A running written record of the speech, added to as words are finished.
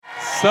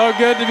So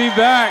good to be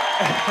back.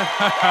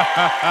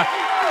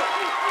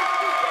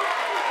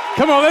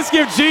 Come on, let's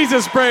give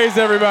Jesus praise,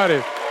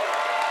 everybody.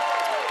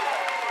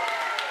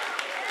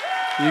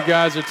 You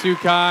guys are too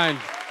kind.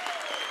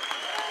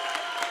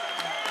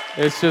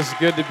 It's just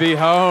good to be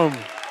home.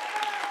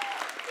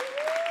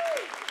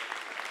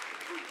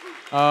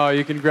 Oh,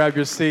 you can grab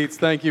your seats.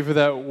 Thank you for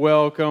that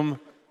welcome,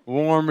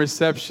 warm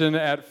reception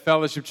at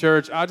Fellowship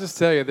Church. I'll just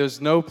tell you, there's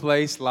no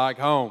place like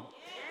home.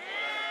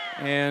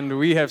 And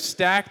we have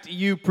stacked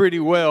you pretty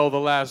well the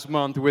last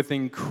month with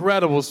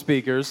incredible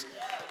speakers.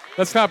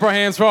 Let's clap our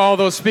hands for all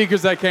those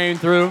speakers that came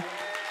through.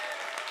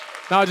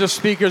 Not just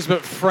speakers,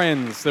 but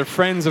friends. They're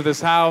friends of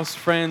this house,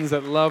 friends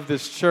that love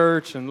this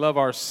church and love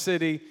our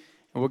city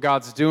and what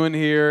God's doing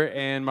here.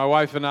 And my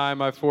wife and I,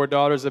 my 4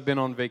 daughters, have been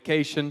on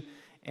vacation,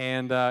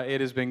 and it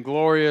has been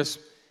glorious.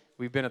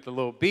 We've been at the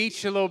little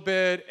beach a little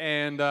bit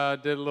and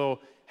did a little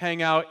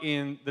hangout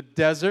in the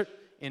desert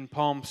in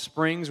Palm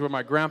Springs, where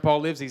my grandpa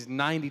lives. He's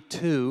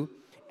 92,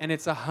 and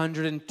it's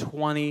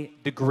 120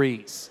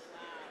 degrees.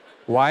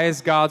 Why is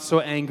God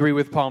so angry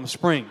with Palm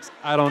Springs?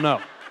 I don't know.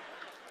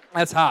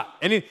 That's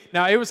hot.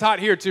 Now, it was hot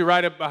here, too,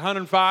 right? At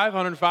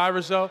 105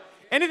 or so.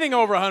 Anything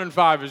over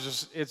 105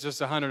 is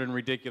just 100 and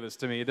ridiculous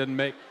to me. It doesn't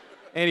make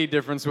any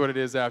difference what it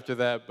is after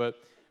that. But,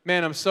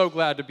 man, I'm so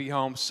glad to be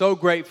home. So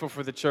grateful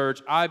for the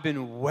church. I've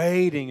been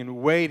waiting and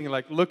waiting,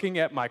 like looking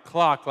at my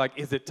clock, like,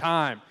 is it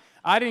time?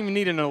 I didn't even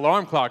need an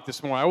alarm clock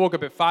this morning. I woke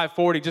up at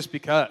 5:40 just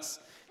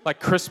because. Like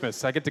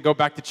Christmas, I get to go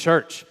back to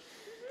church.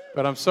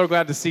 But I'm so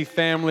glad to see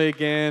family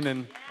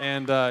again,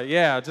 and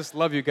yeah, I just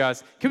love you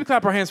guys. Can we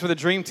clap our hands for the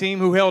dream team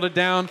who held it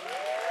down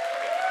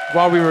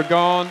while we were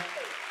gone?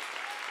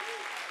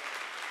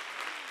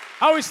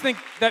 I always think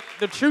that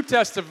the true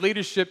test of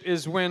leadership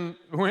is when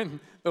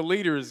the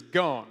leader is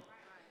gone.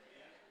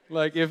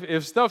 Like,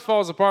 if stuff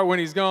falls apart when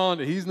he's gone,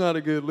 he's not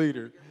a good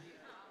leader.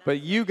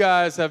 But you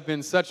guys have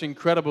been such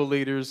incredible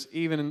leaders,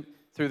 even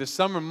through the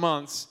summer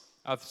month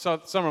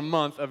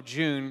of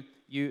June.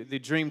 The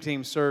dream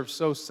team served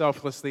so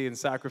selflessly and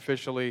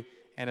sacrificially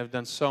and have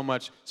done so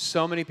much.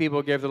 So many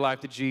people gave their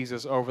life to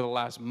Jesus over the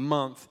last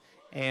month,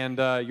 and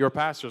your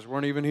pastors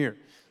weren't even here.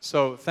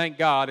 So thank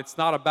God, it's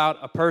not about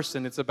a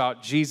person, it's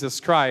about Jesus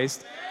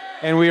Christ,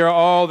 and we are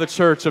all the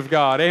church of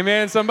God.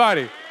 Amen,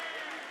 somebody?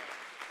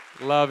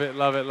 Love it,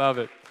 love it, love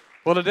it.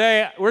 Well,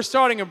 today we're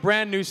starting a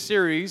brand new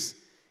series,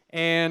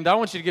 and I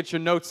want you to get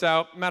your notes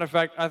out. Matter of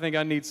fact, I think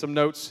I need some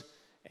notes.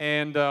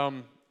 And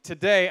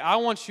today, I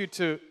want you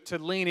to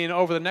lean in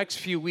over the next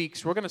few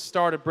weeks. We're going to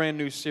start a brand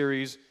new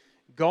series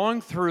going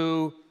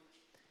through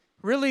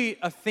really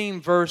a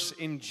theme verse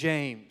in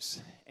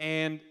James.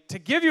 And to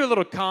give you a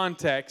little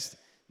context,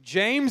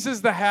 James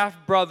is the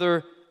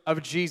half-brother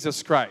of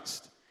Jesus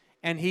Christ.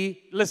 And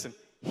he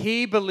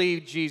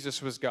believed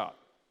Jesus was God.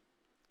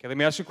 Okay, let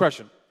me ask you a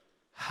question.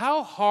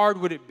 How hard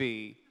would it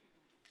be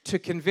to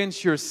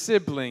convince your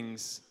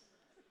siblings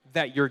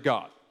that you're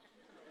God?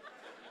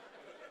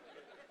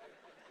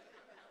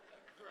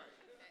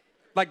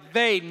 Like,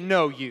 they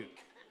know you.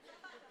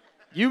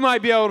 You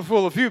might be able to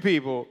fool a few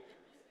people,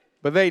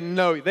 but they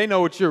know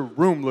what your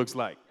room looks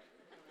like.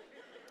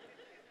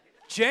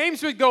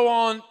 James would go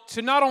on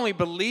to not only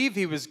believe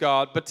he was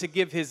God, but to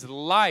give his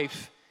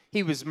life.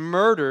 He was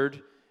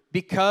murdered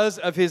because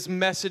of his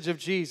message of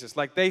Jesus.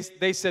 Like,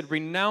 they said,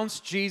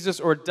 renounce Jesus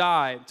or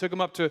die. Took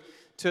him up to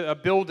a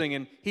building,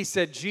 and he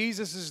said,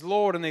 Jesus is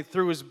Lord, and they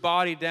threw his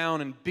body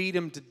down and beat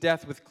him to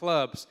death with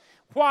clubs.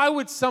 Why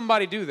would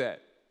somebody do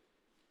that?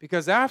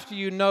 Because after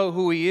you know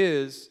who he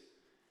is,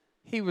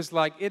 he was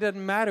like, it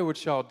doesn't matter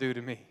what y'all do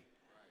to me.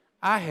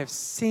 I have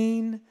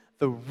seen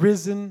the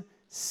risen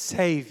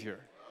Savior.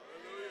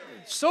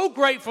 So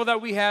grateful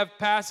that we have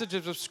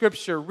passages of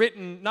Scripture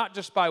written not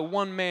just by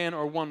one man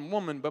or one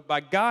woman, but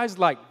by guys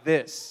like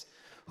this,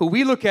 who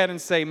we look at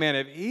and say, man,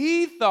 if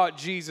he thought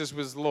Jesus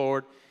was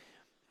Lord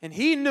and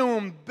he knew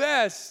him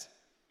best,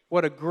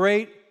 what a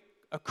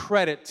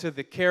credit to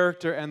the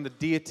character and the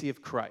deity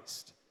of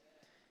Christ.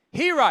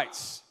 He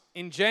writes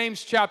in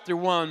James chapter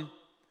 1,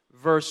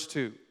 verse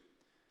 2,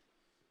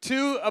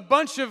 to a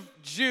bunch of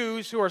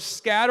Jews who are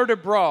scattered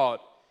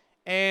abroad,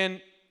 and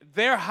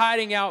they're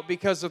hiding out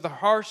because of the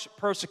harsh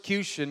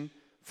persecution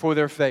for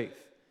their faith.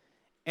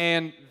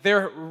 And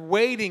they're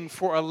waiting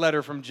for a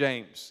letter from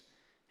James.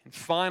 And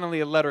finally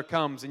a letter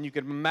comes, and you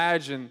can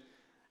imagine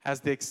as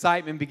the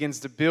excitement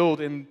begins to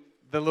build in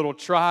the little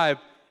tribe,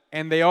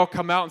 and they all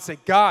come out and say,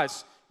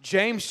 guys,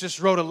 James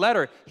just wrote a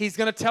letter. He's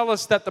going to tell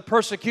us that the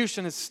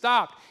persecution has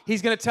stopped.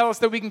 He's going to tell us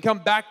that we can come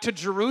back to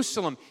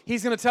Jerusalem.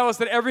 He's going to tell us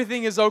that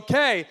everything is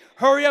okay.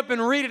 Hurry up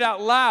and read it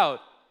out loud.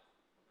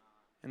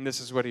 And this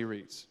is what he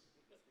reads.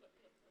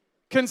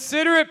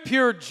 Consider it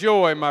pure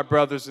joy, my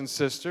brothers and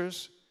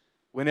sisters,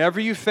 whenever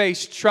you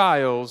face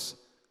trials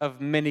of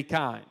many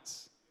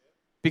kinds,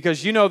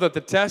 because you know that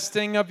the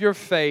testing of your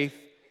faith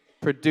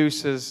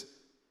produces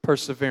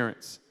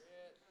perseverance.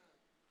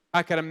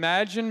 I can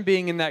imagine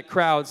being in that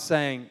crowd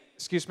saying,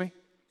 excuse me?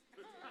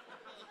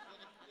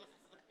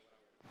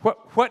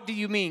 What do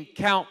you mean,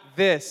 count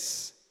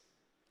this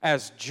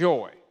as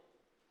joy?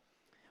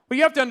 What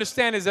you have to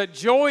understand is that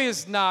joy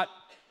is not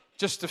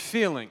just a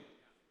feeling.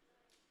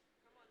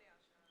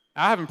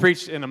 I haven't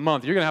preached in a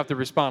month. You're going to have to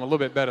respond a little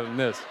bit better than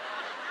this.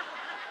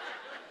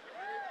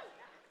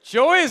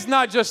 Joy is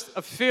not just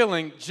a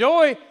feeling.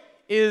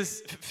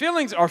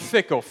 Feelings are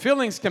fickle.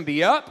 Feelings can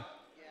be up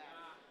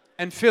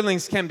and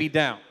feelings can be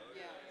down.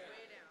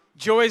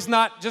 Joy is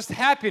not just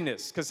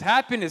happiness, because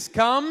happiness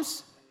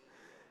comes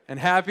and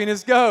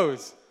happiness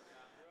goes.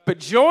 But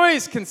joy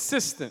is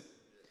consistent.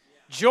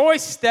 Joy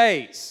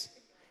stays.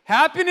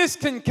 Happiness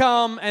can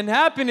come and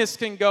happiness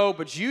can go,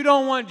 but you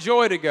don't want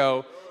joy to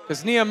go,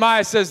 because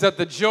Nehemiah says that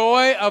the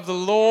joy of the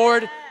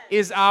Lord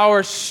is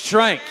our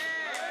strength.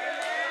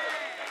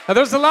 Now,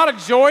 there's a lot of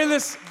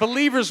joyless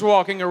believers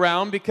walking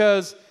around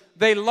because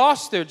they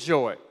lost their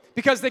joy,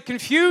 because they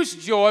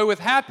confused joy with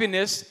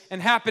happiness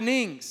and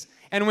happenings.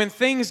 And when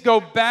things go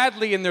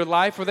badly in their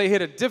life or they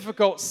hit a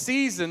difficult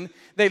season,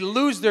 they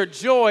lose their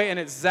joy and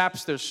it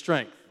zaps their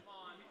strength.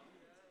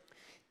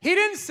 He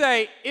didn't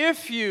say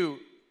if you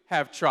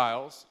have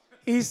trials.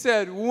 He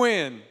said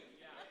when.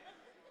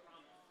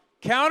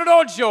 Count it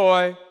all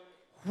joy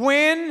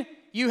when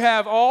you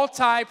have all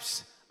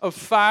types of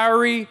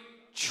fiery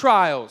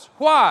trials.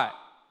 Why?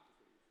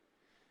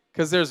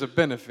 Because there's a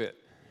benefit.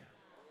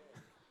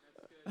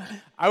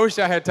 I wish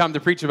I had time to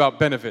preach about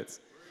benefits.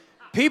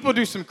 People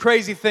do some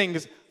crazy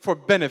things for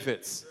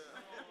benefits.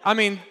 I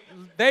mean,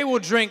 they will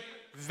drink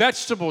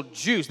vegetable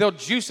juice. They'll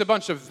juice a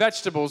bunch of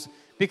vegetables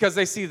because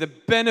they see the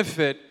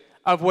benefit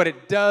of what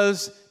it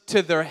does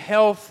to their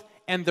health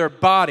and their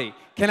body.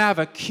 Can I have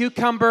a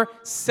cucumber,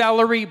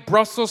 celery,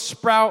 Brussels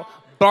sprout,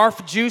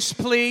 barf juice,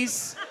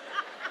 please?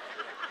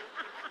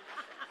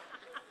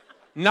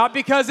 Not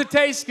because it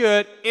tastes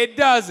good. It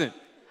doesn't.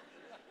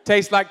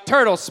 Tastes like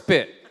turtle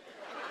spit.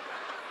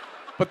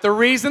 But the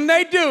reason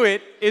they do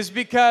it is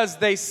because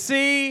they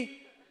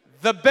see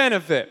the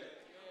benefit.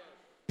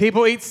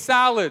 People eat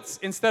salads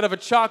instead of a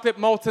chocolate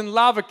molten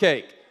lava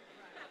cake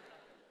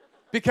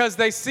because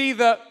they see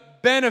the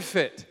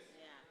benefit.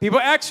 People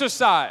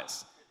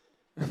exercise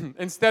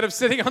instead of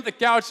sitting on the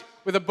couch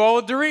with a bowl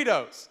of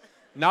Doritos.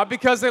 Not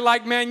because they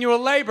like manual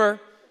labor,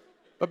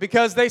 but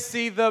because they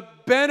see the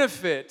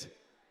benefit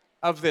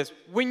of this.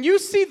 When you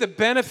see the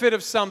benefit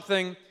of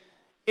something,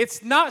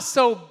 it's not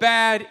so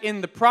bad in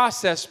the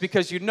process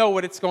because you know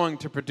what it's going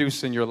to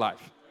produce in your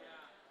life.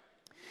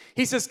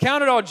 He says,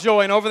 count it all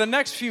joy. And over the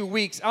next few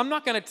weeks, I'm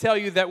not going to tell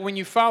you that when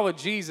you follow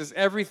Jesus,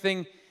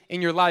 everything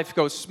in your life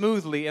goes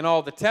smoothly and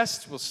all the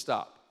tests will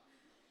stop.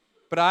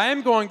 But I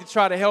am going to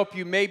try to help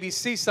you maybe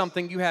see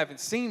something you haven't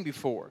seen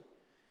before.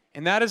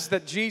 And that is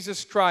that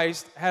Jesus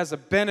Christ has a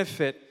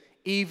benefit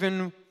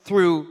even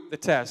through the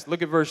test.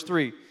 Look at verse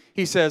 3.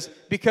 He says,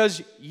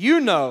 because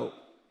you know,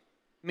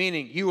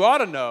 meaning you ought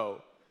to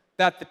know,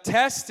 that the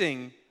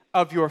testing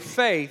of your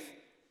faith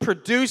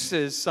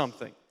produces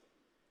something.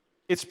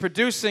 It's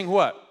producing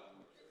what?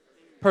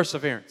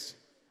 Perseverance.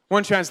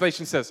 One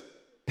translation says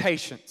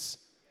patience.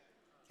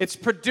 It's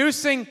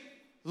producing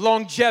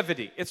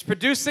longevity. It's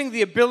producing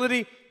the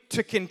ability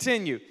to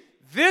continue.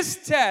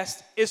 This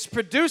test is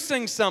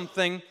producing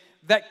something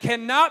that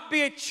cannot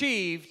be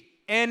achieved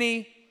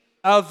any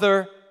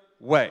other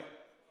way.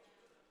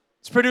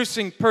 It's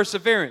producing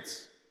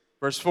perseverance.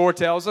 Verse 4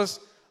 tells us,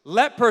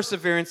 let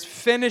perseverance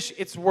finish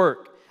its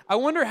work. I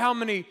wonder how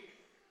many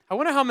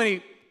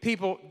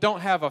people don't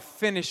have a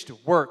finished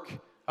work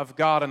of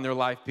God in their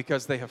life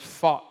because they have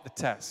fought the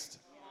test.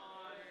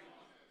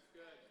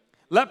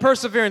 Let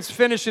perseverance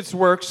finish its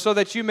work so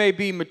that you may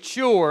be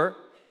mature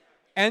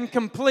and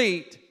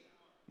complete,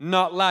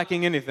 not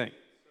lacking anything.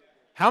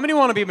 How many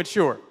want to be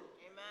mature? Amen.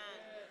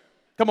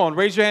 Come on,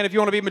 raise your hand if you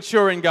want to be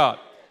mature in God.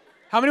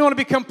 How many want to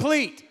be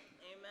complete?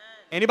 Amen.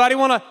 Anybody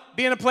want to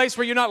be in a place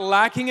where you're not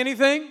lacking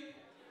anything?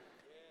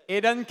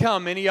 It doesn't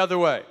come any other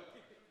way.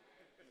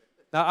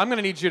 Now, I'm going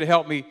to need you to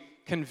help me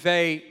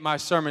convey my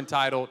sermon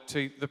title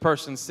to the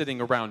person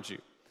sitting around you.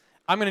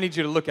 I'm going to need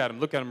you to look at him.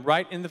 Look at him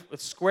right in the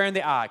square in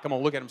the eye. Come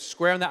on, look at him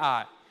square in the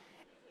eye.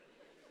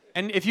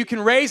 And if you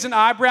can raise an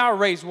eyebrow,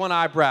 raise one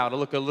eyebrow to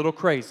look a little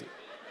crazy.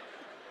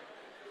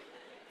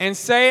 And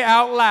say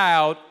out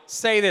loud,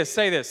 say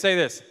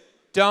this.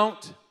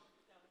 Don't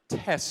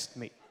test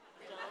me.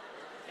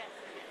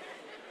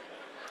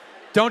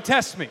 Don't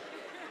test me.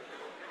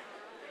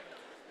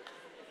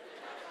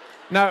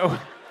 Now,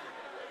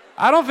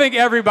 I don't think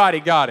everybody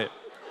got it.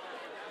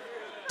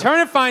 Turn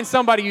and find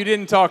somebody you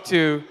didn't talk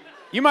to.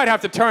 You might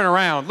have to turn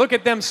around. Look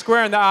at them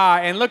square in the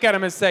eye and look at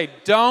them and say,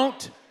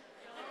 don't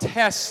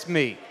test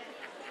me.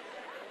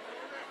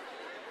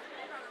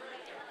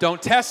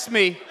 Don't test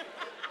me.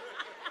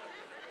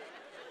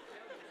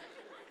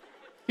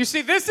 You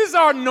see, this is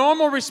our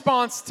normal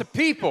response to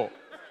people.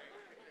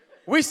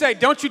 We say,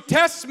 don't you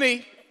test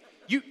me.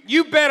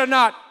 You better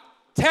not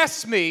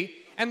test me.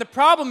 And the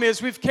problem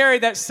is we've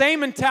carried that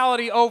same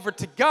mentality over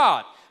to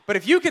God. But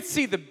if you could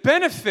see the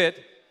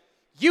benefit,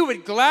 you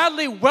would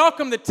gladly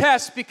welcome the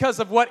test because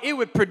of what it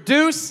would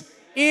produce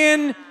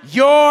in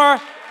your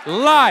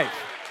life.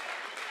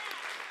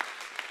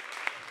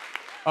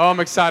 Oh, I'm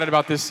excited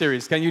about this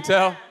series. Can you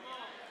tell?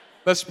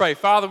 Let's pray.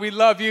 Father, we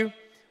love you.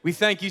 We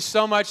thank you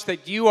so much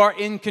that you are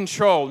in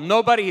control.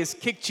 Nobody has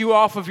kicked you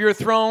off of your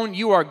throne.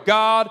 You are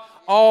God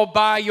all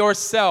by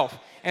yourself.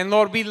 And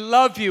Lord, we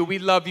love you, we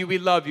love you, we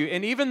love you.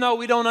 And even though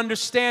we don't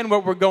understand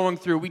what we're going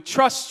through, we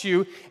trust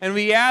you and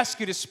we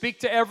ask you to speak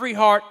to every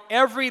heart,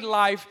 every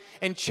life,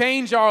 and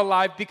change our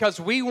life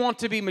because we want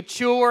to be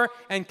mature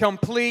and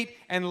complete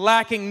and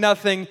lacking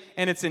nothing.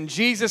 And it's in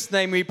Jesus'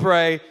 name we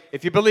pray.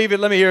 If you believe it,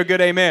 let me hear a good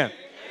amen.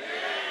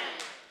 Amen.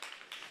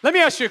 Let me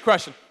ask you a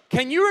question.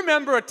 Can you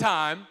remember a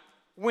time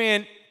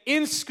when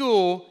in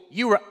school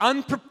you were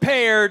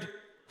unprepared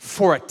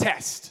for a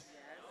test?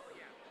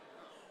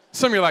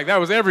 Some of you are like, that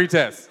was every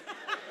test.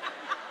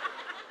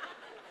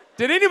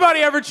 Did anybody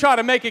ever try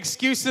to make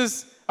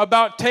excuses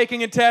about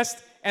taking a test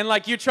and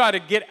like you try to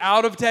get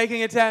out of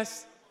taking a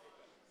test?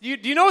 Do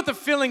you know what the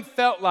feeling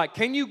felt like?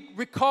 Can you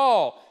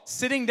recall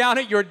sitting down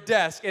at your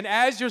desk, and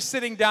as you're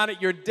sitting down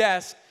at your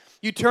desk,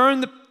 you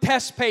turn the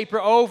test paper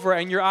over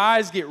and your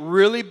eyes get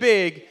really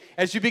big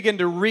as you begin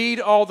to read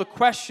all the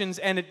questions,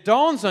 and it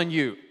dawns on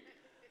you,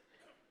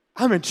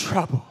 I'm in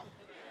trouble.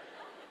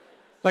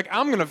 Like,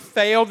 I'm going to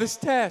fail this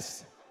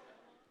test.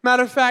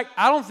 Matter of fact,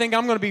 I don't think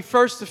I'm going to be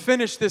first to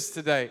finish this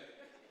today.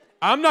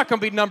 I'm not going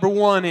to be number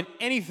one in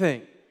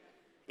anything.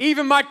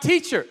 Even my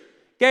teacher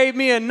gave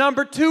me a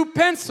number 2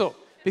 pencil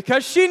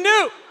because she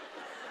knew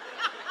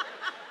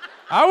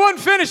I wasn't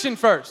finishing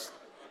first.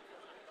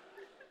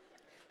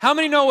 How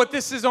many know what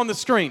this is on the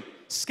screen?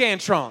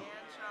 Scantron.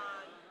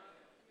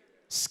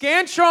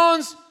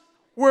 Scantrons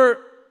were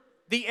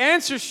the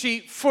answer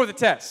sheet for the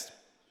test.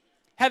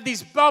 Had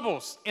these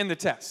bubbles in the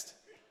test.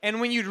 And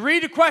when you'd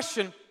read a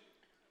question,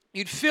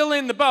 you'd fill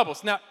in the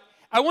bubbles. Now,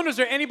 I wonder, is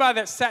there anybody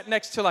that sat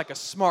next to like a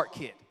smart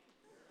kid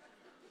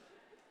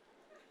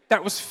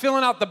that was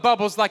filling out the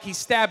bubbles like he's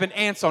stabbing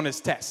ants on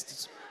his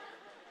tests?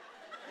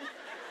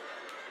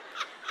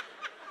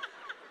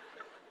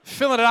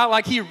 Filling it out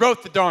like he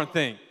wrote the darn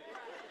thing.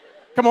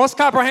 Come on, let's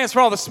clap our hands for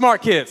all the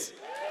smart kids.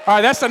 All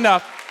right, that's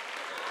enough.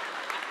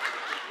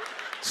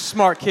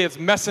 Smart kids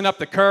messing up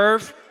the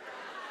curve.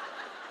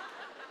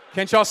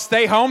 Can't y'all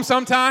stay home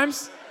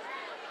sometimes?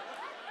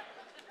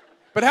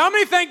 But how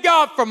many thank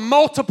God for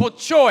multiple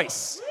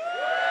choice?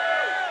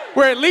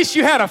 Where at least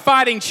you had a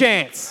fighting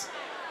chance.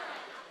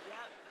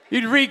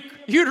 You'd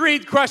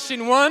read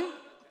question 1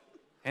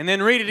 and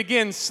then read it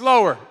again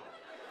slower.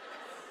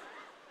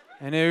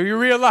 And then you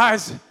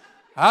realize,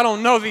 I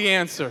don't know the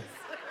answer.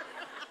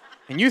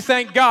 And you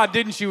thank God,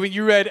 didn't you, when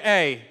you read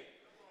A?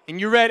 And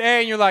you read A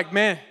and you're like,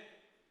 man,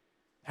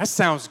 that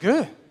sounds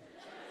good.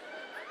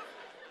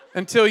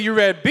 Until you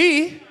read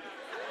B.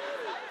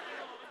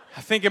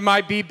 I think it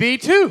might be B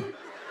too.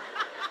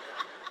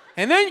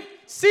 And then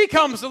C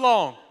comes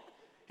along.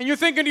 And you're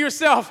thinking to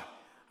yourself,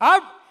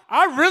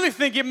 I really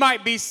think it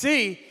might be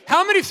C.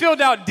 How many filled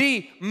out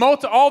D,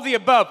 all the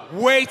above,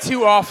 way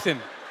too often?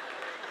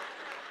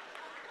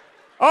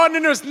 Oh, and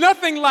then there's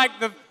nothing like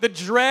the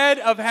dread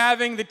of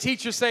having the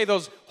teacher say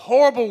those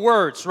horrible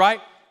words,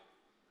 right?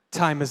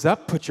 Time is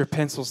up, put your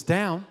pencils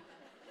down.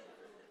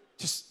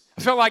 I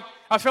felt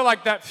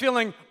like that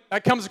feeling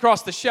that comes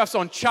across the chefs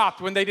on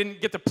Chopped when they didn't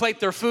get to plate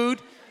their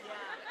food.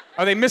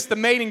 Or they missed the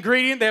main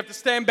ingredient, they have to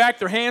stand back,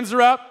 their hands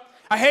are up.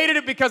 I hated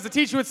it because the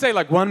teacher would say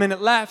like 1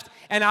 minute left,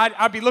 and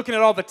I'd be looking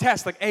at all the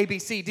tests like A, B,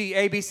 C, D,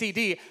 A, B, C,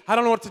 D. I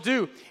don't know what to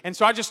do. And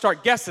so I just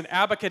start guessing,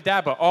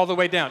 abacadabra, all the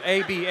way down.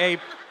 A, B, A,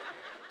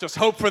 just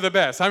hope for the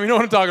best. I mean, you know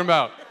what I'm talking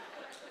about.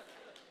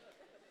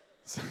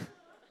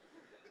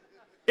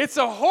 It's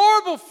a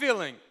horrible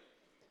feeling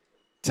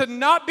to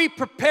not be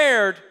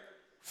prepared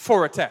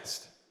for a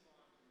test.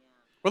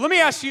 Well, let me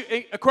ask you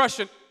a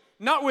question,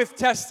 not with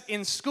tests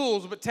in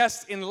schools, but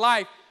tests in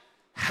life.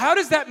 How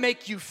does that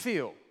make you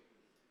feel?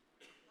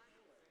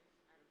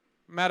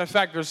 Matter of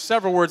fact, there's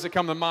several words that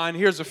come to mind.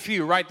 Here's a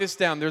few. Write this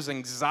down. There's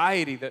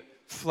anxiety that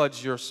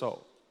floods your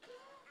soul.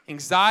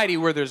 Anxiety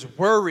where there's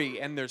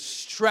worry and there's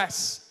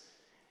stress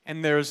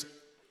and there's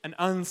an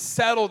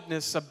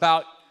unsettledness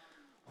about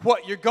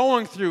what you're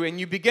going through, and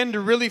you begin to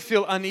really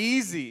feel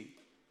uneasy.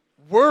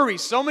 Worry.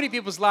 So many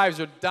people's lives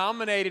are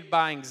dominated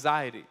by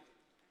anxiety.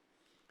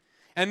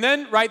 And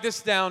then, write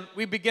this down,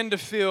 we begin to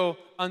feel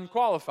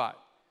unqualified.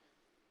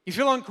 You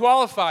feel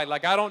unqualified,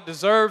 like I don't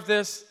deserve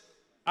this.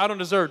 I don't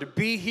deserve to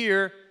be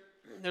here.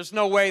 There's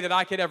no way that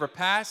I could ever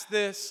pass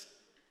this.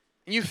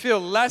 And you feel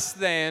less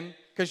than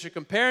because you're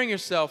comparing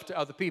yourself to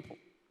other people.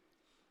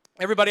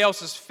 Everybody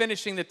else is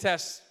finishing the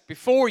test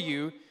before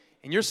you,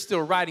 and you're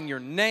still writing your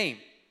name.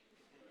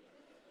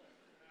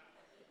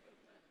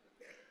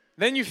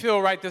 Then you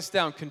feel, write this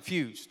down,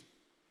 confused.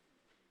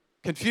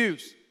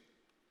 Confused.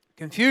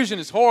 Confusion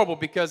is horrible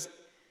because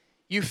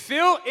you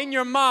feel in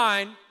your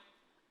mind,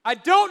 I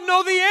don't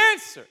know the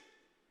answer.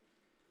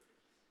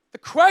 The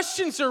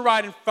questions are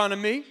right in front of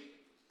me.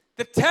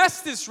 The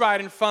test is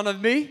right in front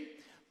of me.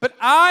 But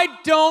I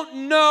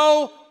don't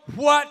know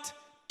what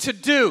to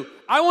do.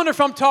 I wonder if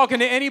I'm talking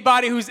to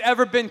anybody who's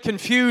ever been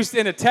confused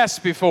in a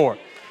test before.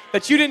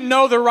 that you didn't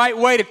know the right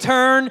way to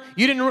turn,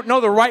 you didn't know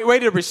the right way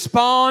to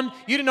respond,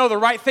 you didn't know the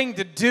right thing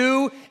to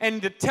do,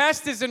 and the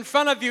test is in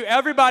front of you.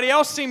 Everybody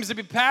else seems to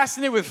be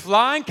passing it with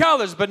flying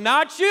colors, but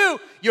not you.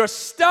 You're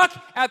stuck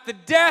at the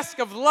desk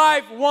of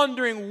life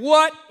wondering,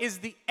 what is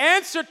the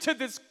answer to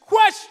this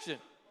question?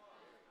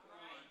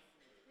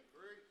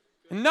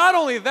 And not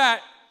only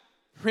that,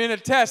 we're in a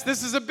test.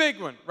 This is a big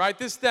one. Write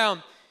this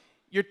down.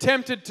 You're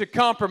tempted to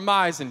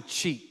compromise and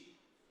cheat.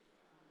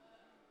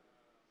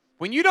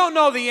 When you don't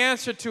know the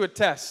answer to a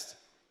test,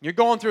 you're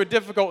going through a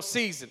difficult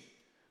season.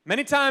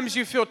 Many times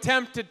you feel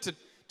tempted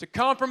to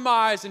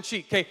compromise and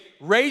cheat. Okay,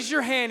 raise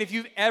your hand if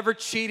you've ever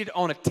cheated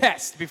on a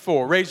test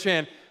before. Raise your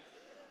hand.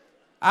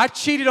 I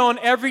cheated on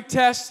every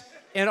test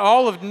in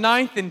all of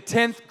 9th and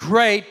 10th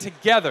grade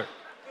together.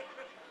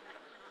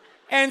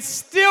 And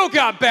still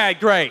got bad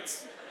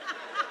grades.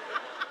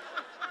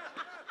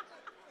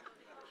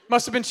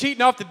 Must have been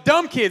cheating off the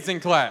dumb kids in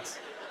class.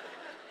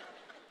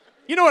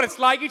 You know what it's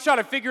like? You try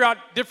to figure out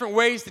different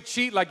ways to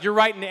cheat, like you're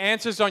writing the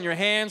answers on your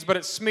hands, but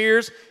it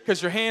smears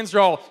because your hands are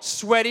all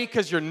sweaty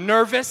because you're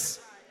nervous.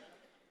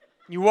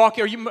 You walk,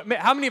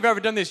 how many have ever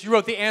done this? You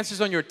wrote the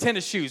answers on your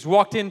tennis shoes,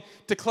 walked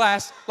into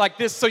class like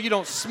this so you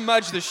don't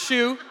smudge the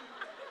shoe.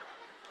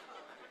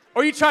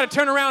 Or you try to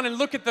turn around and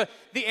look at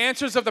the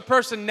answers of the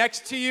person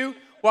next to you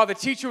while the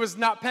teacher was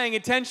not paying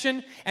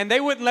attention, and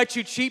they wouldn't let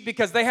you cheat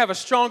because they have a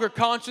stronger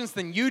conscience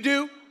than you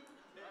do.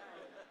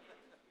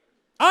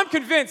 I'm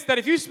convinced that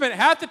if you spent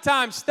half the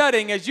time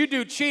studying as you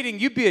do cheating,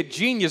 you'd be a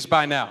genius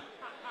by now.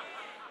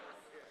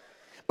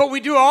 But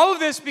we do all of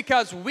this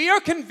because we are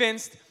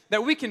convinced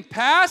that we can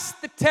pass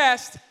the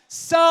test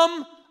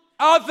some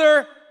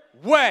other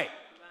way.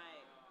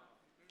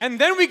 And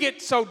then we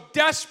get so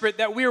desperate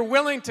that we are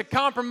willing to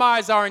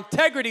compromise our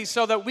integrity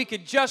so that we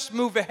could just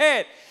move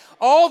ahead.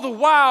 All the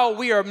while,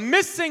 we are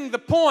missing the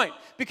point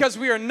because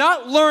we are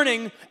not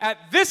learning at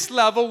this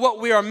level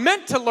what we are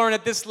meant to learn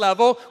at this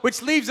level,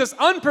 which leaves us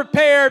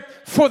unprepared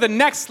for the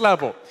next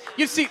level.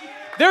 You see,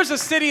 there's a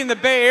city in the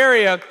Bay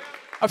Area.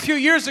 A few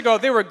years ago,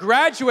 they were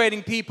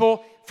graduating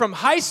people from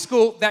high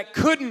school that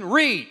couldn't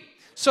read.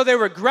 So they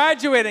were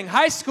graduating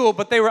high school,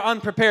 but they were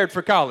unprepared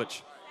for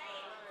college.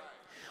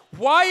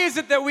 Why is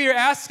it that we are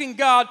asking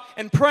God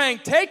and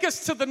praying, take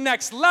us to the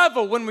next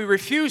level when we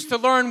refuse to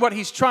learn what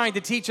He's trying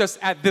to teach us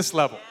at this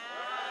level?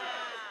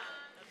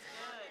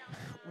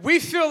 We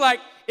feel like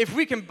if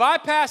we can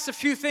bypass a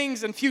few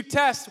things and few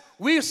tests,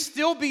 we'll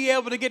still be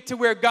able to get to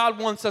where God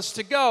wants us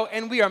to go.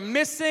 And we are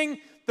missing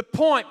the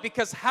point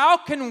because how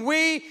can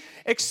we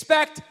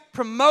expect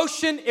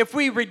promotion if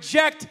we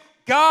reject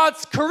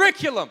God's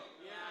curriculum?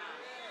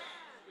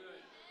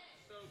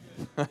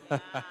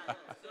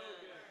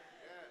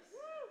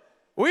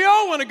 We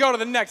all want to go to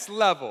the next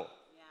level.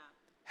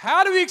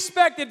 How do we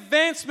expect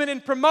advancement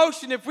and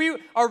promotion if we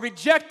are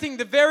rejecting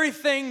the very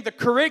thing, the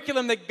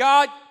curriculum that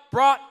God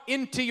brought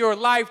into your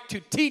life to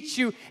teach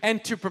you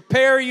and to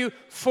prepare you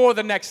for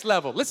the next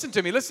level? Listen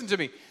to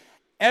me.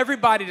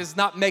 Everybody does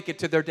not make it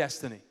to their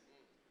destiny.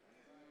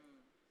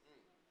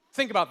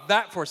 Think about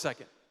that for a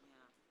second.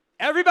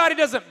 Everybody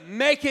doesn't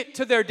make it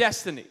to their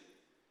destiny.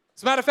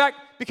 As a matter of fact,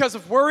 because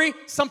of worry,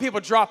 some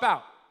people drop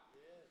out.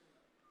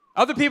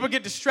 Other people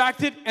get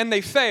distracted and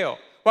they fail.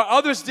 While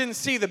others didn't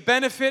see the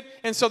benefit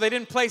and so they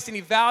didn't place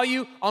any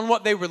value on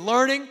what they were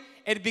learning,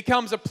 it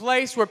becomes a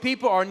place where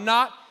people are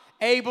not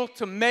able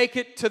to make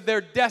it to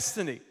their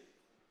destiny.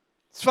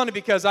 It's funny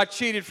because I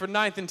cheated for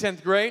 9th and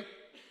 10th grade,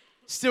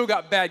 still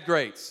got bad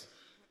grades.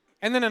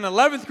 And then in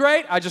 11th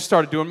grade, I just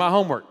started doing my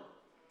homework.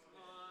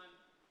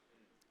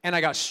 And I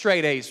got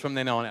straight A's from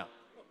then on out.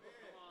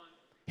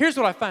 Here's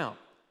what I found.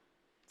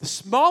 The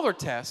smaller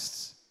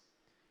tests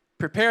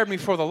prepared me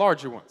for the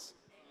larger ones.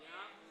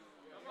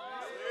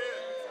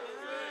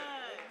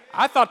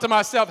 I thought to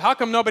myself, how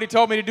come nobody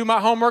told me to do my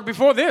homework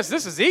before this?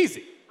 This is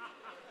easy.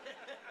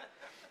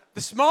 The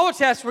smaller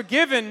tests were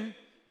given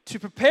to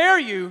prepare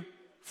you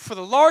for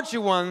the larger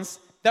ones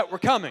that were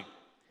coming.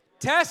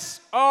 Tests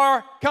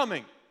are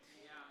coming.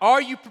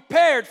 Are you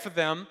prepared for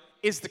them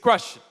is the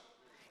question.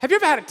 Have you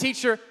ever had a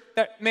teacher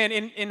that, man,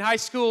 in high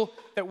school,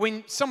 that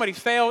when somebody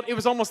failed, it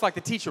was almost like the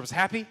teacher was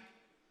happy?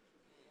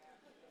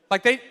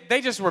 Like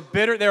they just were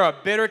bitter. They were a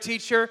bitter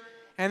teacher,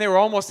 and they were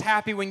almost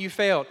happy when you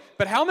failed.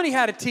 But how many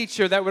had a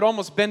teacher that would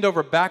almost bend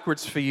over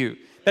backwards for you,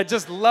 that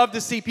just loved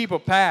to see people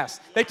pass?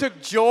 They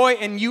took joy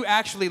in you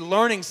actually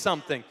learning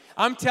something.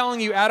 I'm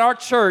telling you, at our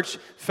church,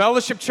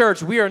 Fellowship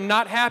Church, we are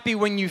not happy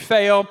when you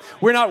fail.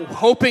 We're not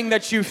hoping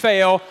that you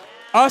fail.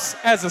 Us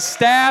as a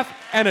staff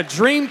and a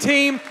dream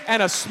team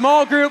and a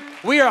small group,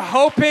 we are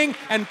hoping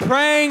and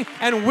praying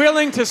and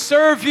willing to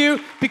serve you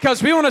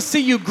because we want to see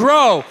you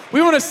grow.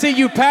 We want to see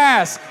you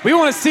pass. We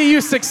want to see you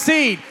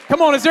succeed.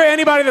 Come on, is there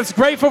anybody that's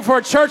grateful for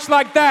a church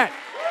like that?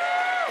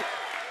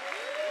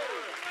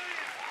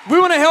 We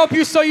want to help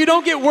you so you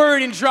don't get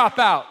worried and drop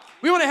out.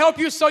 We want to help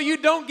you so you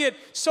don't get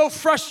so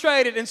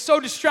frustrated and so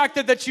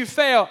distracted that you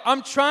fail.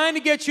 I'm trying to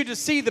get you to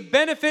see the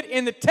benefit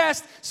in the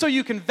test so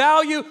you can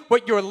value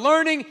what you're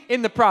learning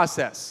in the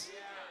process.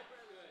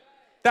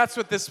 That's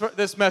what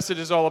this message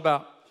is all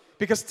about.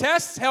 Because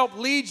tests help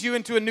lead you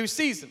into a new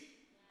season.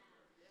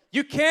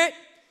 You can't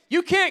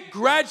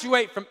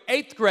graduate from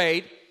 8th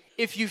grade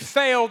if you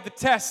failed the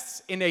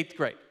tests in 8th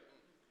grade.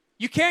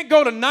 You can't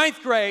go to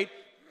 9th grade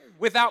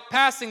without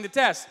passing the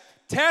test.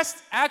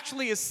 Tests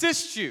actually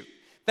assist you.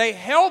 They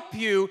help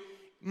you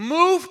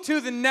move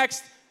to the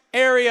next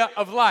area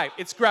of life.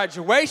 It's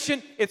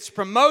graduation, it's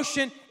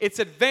promotion, it's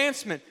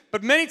advancement.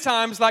 But many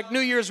times, like New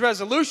Year's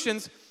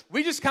resolutions,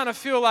 we just kind of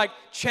feel like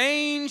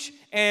change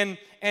and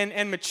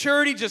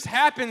maturity just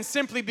happens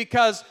simply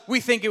because we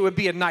think it would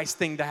be a nice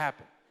thing to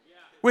happen.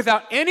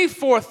 Without any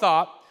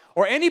forethought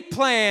or any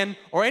plan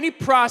or any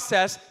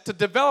process to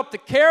develop the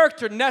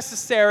character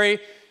necessary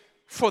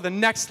for the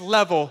next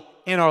level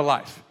in our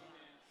life.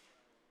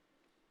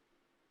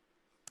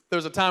 There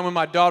was a time when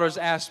my daughters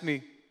asked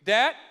me,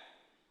 Dad,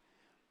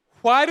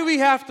 why do we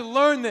have to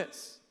learn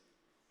this?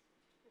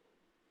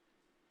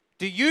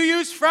 Do you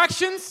use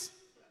fractions?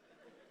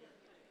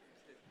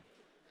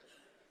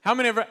 How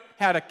many ever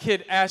had a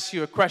kid ask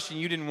you a question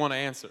you didn't want to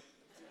answer?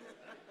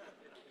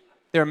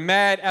 They're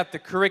mad at the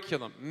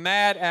curriculum,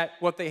 mad at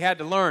what they had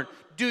to learn.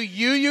 Do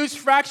you use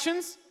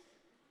fractions?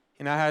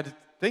 And I had to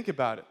think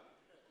about it.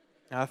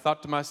 And I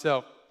thought to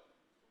myself,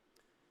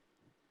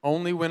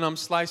 only when I'm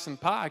slicing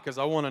pie because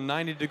I want a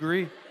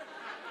 90-degree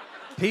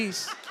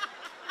piece.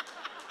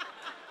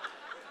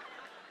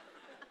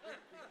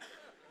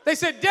 They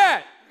said,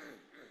 Dad,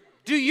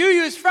 do you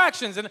use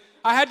fractions? And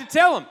I had to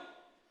tell them,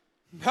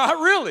 not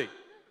really.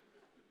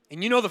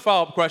 And you know the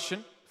follow-up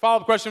question.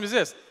 Follow-up question was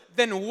this.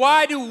 Then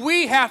why do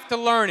we have to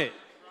learn it?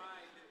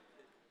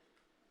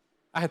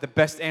 I had the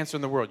best answer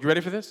in the world. You ready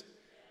for this?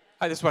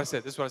 This is what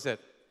I said.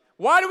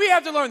 Why do we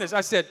have to learn this?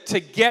 I said, to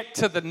get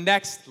to the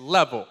next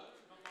level.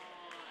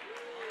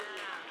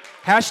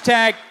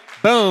 Hashtag,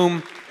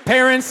 boom,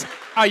 parents,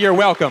 you're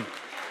welcome.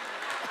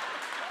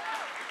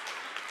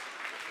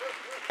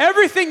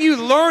 Everything you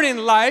learn in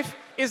life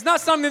is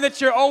not something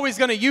that you're always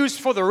going to use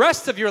for the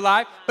rest of your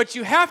life, but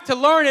you have to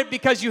learn it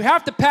because you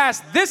have to pass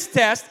this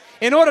test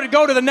in order to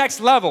go to the next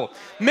level.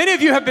 Many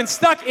of you have been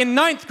stuck in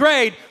 9th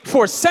grade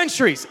for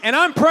centuries, and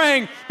I'm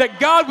praying that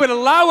God would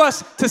allow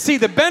us to see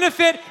the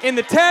benefit in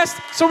the test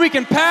so we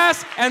can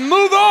pass and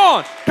move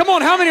on. Come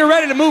on, how many are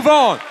ready to move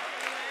on?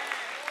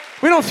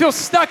 We don't feel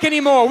stuck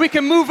anymore. We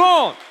can move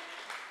on.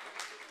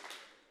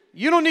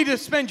 You don't need to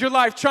spend your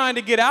life trying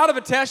to get out of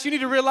a test. You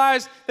need to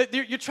realize that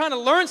you're trying to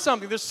learn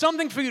something. There's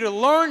something for you to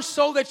learn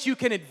so that you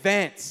can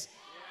advance.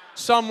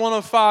 Psalm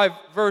 105,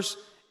 verse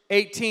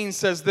 18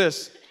 says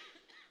this,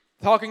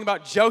 talking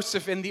about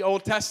Joseph in the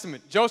Old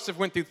Testament. Joseph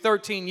went through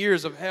 13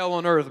 years of hell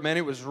on earth, man.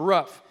 It was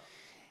rough.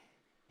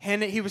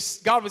 And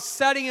God was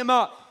setting him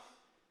up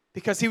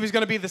because he was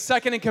going to be the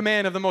second in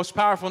command of the most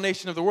powerful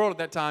nation of the world at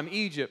that time,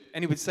 Egypt.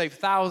 And he would save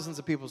thousands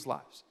of people's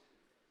lives.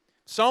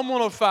 Psalm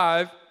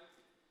 105,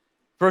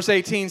 verse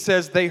 18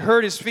 says, they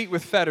hurt his feet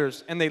with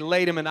fetters and they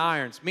laid him in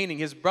irons, meaning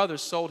his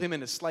brothers sold him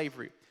into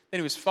slavery. Then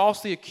he was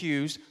falsely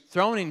accused,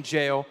 thrown in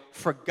jail,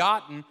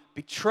 forgotten,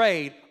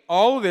 betrayed,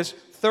 all of this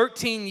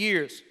 13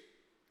 years.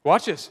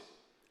 Watch this.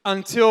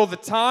 Until the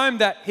time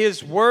that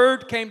his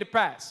word came to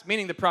pass,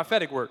 meaning the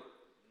prophetic word.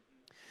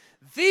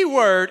 The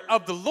word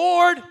of the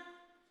Lord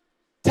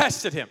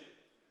tested him.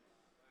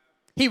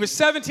 He was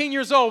 17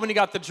 years old when he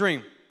got the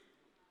dream.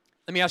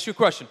 Let me ask you a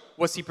question.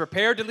 Was he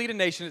prepared to lead a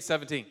nation at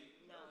 17?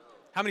 No.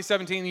 How many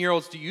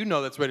 17-year-olds do you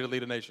know that's ready to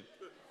lead a nation?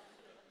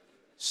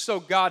 So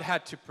God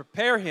had to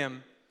prepare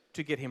him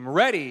to get him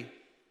ready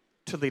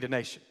to lead a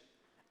nation.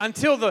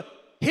 Until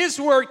his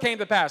word came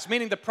to pass,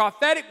 meaning the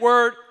prophetic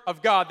word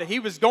of God that he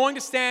was going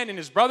to stand and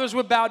his brothers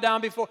would bow down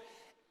before.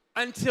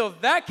 Until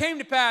that came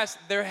to pass,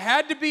 there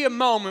had to be a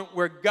moment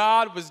where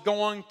God was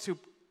going to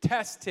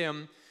test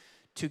him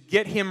to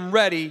get him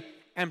ready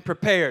and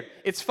prepared.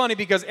 It's funny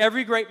because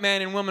every great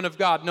man and woman of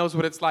God knows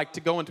what it's like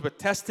to go into a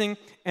testing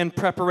and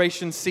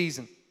preparation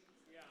season.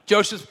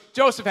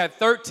 Joseph had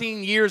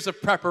 13 years of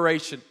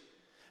preparation.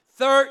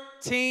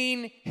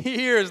 13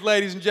 years,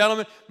 ladies and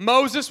gentlemen.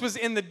 Moses was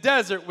in the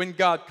desert when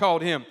God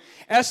called him.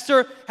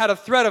 Esther had a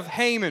threat of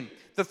Haman.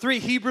 The 3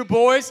 Hebrew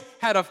boys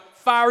had a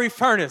fiery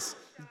furnace.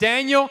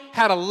 Daniel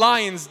had a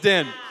lion's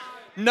den.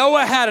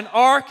 Noah had an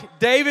ark.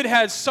 David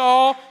had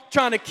Saul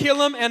trying to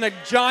kill him and a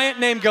giant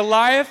named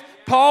Goliath.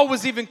 Paul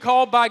was even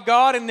called by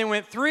God and then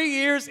went 3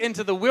 years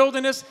into the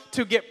wilderness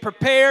to get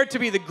prepared to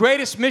be the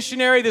greatest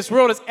missionary this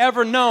world has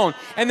ever known.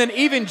 And then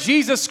even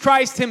Jesus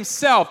Christ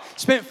himself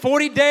spent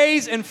 40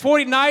 days and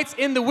 40 nights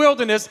in the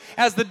wilderness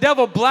as the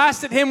devil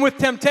blasted him with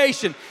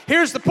temptation.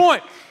 Here's the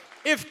point.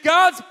 If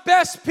God's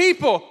best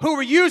people who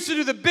were used to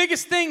do the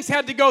biggest things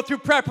had to go through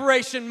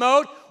preparation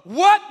mode,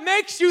 what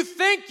makes you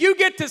think you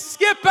get to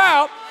skip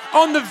out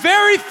on the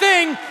very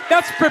thing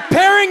that's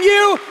preparing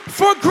you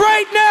for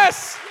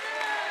greatness?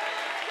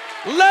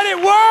 Let it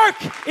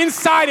work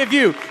inside of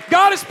you.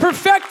 God is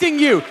perfecting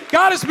you.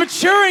 God is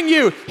maturing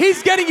you.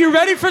 He's getting you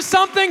ready for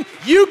something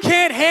you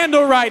can't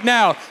handle right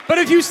now. But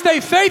if you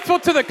stay faithful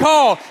to the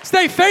call,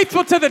 stay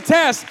faithful to the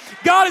test,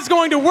 God is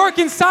going to work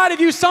inside of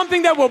you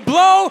something that will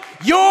blow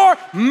your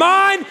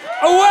mind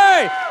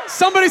away.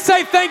 Somebody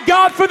say, thank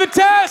God for the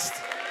test.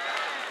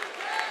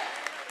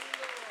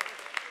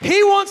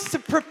 He wants to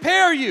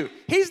prepare you.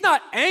 He's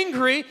not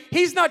angry.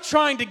 He's not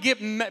trying to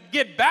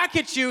get back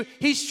at you.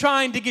 He's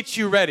trying to get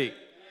you ready.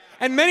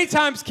 And many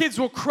times kids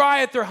will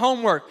cry at their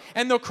homework.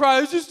 And they'll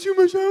cry, it's just too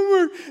much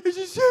homework. It's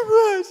just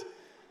too much.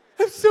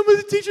 And some of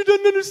the teacher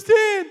doesn't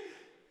understand.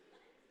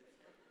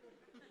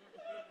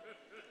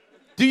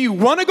 Do you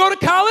want to go to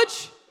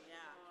college?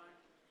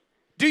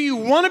 Do you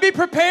want to be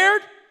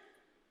prepared?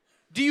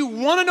 Do you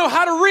want to know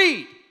how to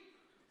read?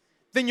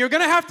 Then you're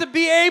going to have to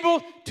be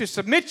able to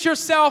submit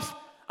yourself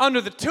under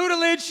the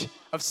tutelage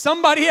of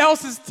somebody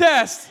else's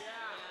test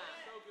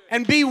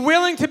and be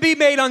willing to be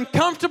made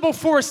uncomfortable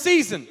for a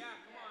season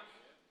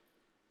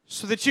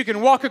so that you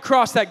can walk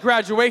across that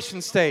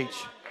graduation stage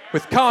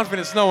with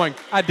confidence knowing,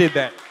 I did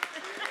that.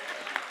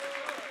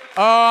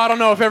 Oh, I don't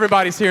know if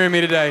everybody's hearing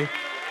me today.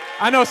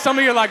 I know some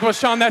of you are like, well,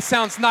 Shaun, that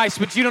sounds nice,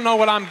 but you don't know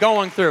what I'm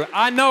going through.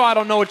 I know I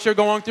don't know what you're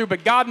going through,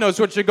 but God knows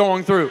what you're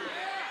going through.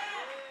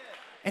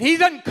 And He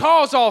doesn't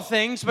cause all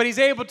things, but He's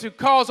able to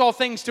cause all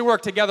things to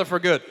work together for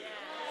good.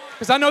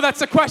 Because I know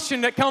that's a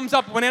question that comes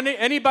up when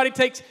anybody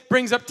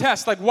brings up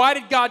tests. Like, why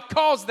did God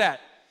cause that?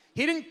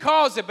 He didn't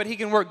cause it, but He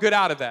can work good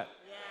out of that.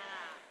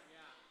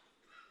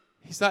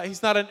 He's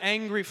not an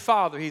angry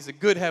Father. He's a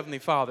good Heavenly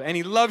Father. And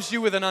He loves you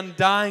with an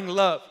undying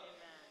love.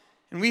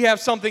 And we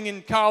have something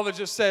in college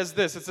that says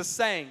this. It's a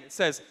saying. It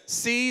says,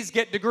 C's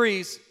get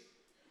degrees.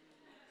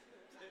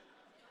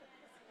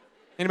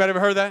 Anybody ever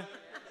heard that?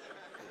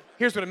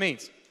 Here's what it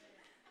means.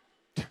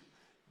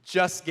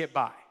 Just get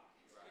by.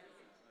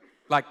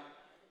 Like,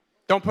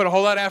 don't put a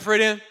whole lot of effort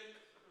in,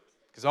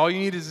 because all you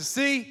need is a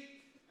C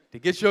to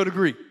get your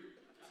degree.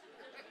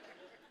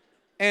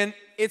 And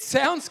it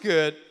sounds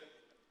good,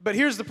 but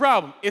here's the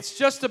problem. It's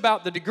just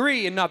about the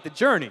degree and not the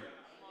journey.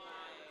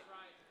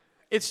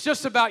 It's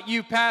just about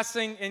you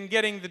passing and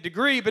getting the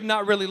degree, but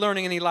not really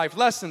learning any life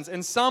lessons.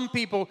 And some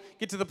people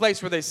get to the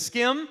place where they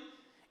skim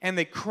and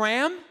they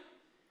cram.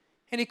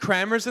 Any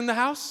crammers in the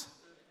house?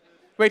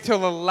 Wait till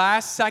the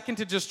last second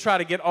to just try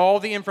to get all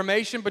the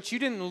information, but you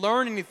didn't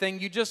learn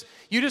anything. You just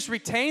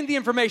retained the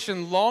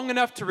information long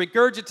enough to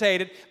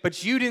regurgitate it,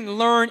 but you didn't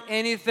learn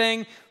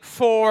anything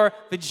for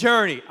the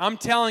journey. I'm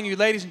telling you,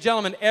 ladies and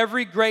gentlemen,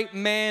 every great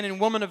man and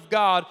woman of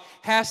God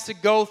has to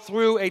go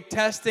through a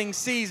testing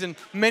season.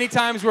 Many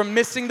times we're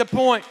missing the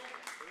point.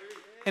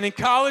 And in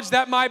college,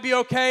 that might be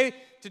okay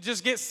to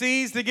just get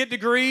C's, to get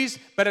degrees,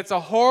 but it's a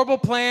horrible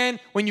plan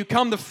when you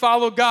come to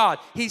follow God.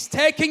 He's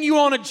taking you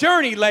on a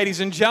journey, ladies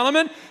and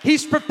gentlemen.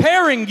 He's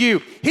preparing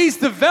you. He's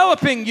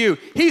developing you.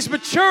 He's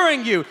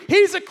maturing you.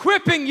 He's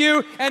equipping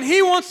you, and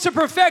He wants to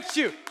perfect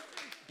you.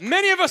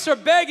 Many of us are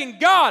begging,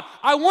 God,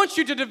 I want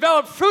you to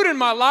develop fruit in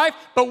my life,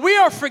 but we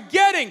are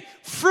forgetting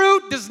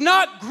fruit does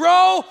not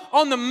grow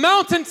on the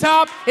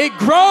mountaintop. It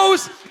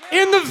grows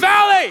in the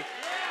valley.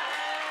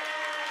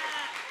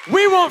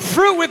 We want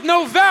fruit with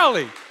no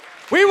valley.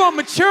 We want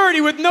maturity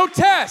with no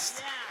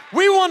test.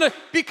 We want to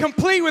be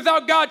complete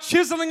without God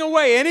chiseling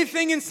away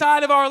anything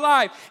inside of our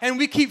life. And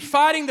we keep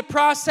fighting the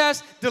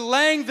process,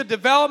 delaying the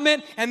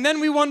development, and then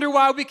we wonder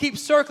why we keep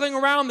circling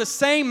around the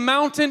same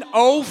mountain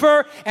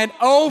over and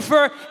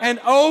over and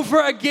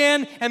over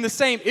again, and the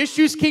same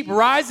issues keep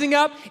rising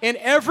up. In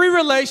every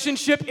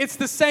relationship, it's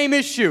the same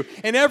issue.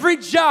 In every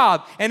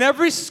job, in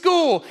every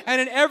school,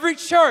 and in every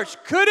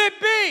church. Could it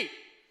be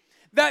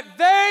that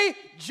they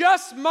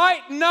just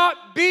might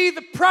not be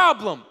the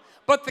problem,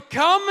 but the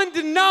common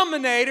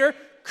denominator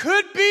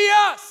could be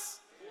us?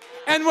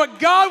 And what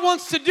God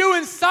wants to do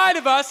inside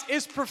of us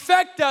is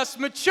perfect us,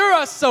 mature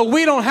us, so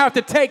we don't have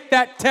to take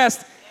that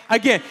test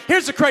again.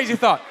 Here's a crazy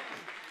thought.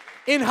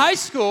 In high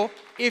school,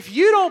 if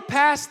you don't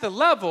pass the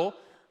level,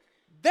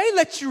 they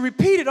let you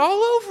repeat it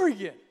all over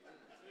again.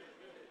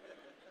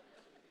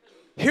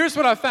 Here's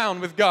what I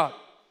found with God.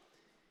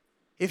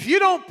 If you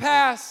don't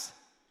pass,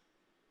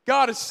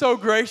 God is so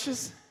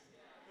gracious.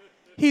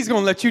 He's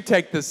going to let you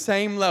take the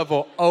same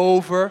level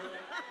over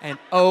and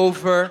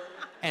over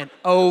and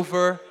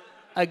over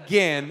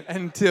again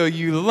until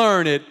you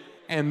learn it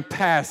and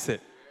pass it.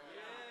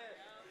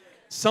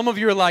 Some of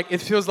you are like,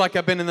 it feels like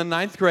I've been in the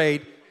 9th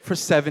grade for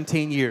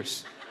 17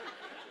 years.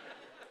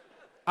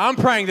 I'm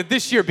praying that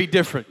this year be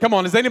different. Come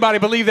on, does anybody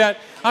believe that?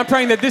 I'm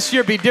praying that this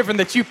year be different,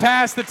 that you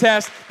pass the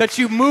test, that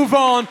you move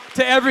on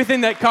to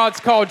everything that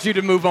God's called you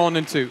to move on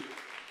into.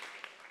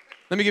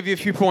 Let me give you a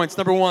few points.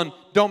 Number one,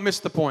 don't miss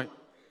the point.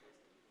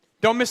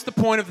 Don't miss the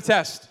point of the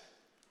test.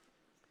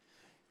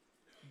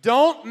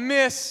 Don't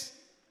miss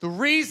the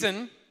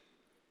reason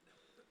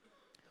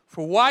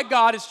for why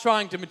God is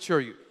trying to mature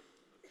you.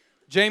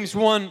 James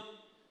 1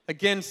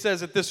 again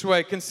says it this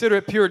way: consider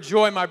it pure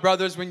joy, my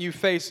brothers, when you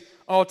face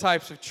all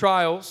types of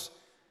trials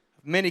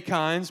of many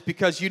kinds,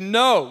 because you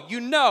know,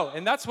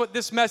 and that's what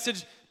this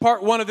message,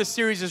 part 1 of this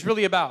series, is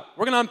really about.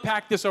 We're going to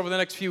unpack this over the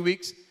next few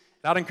weeks.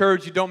 I'd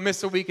encourage you, don't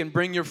miss a week and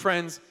bring your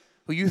friends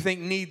who you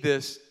think need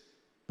this.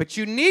 But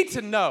you need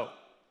to know,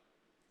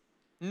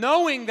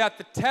 knowing that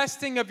the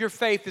testing of your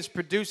faith is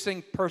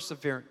producing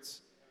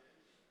perseverance.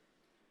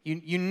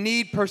 You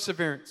need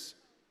perseverance.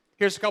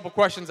 Here's a couple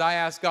questions I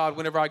ask God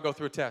whenever I go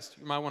through a test.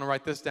 You might want to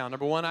write this down.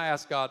 Number one, I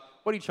ask God,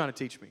 what are you trying to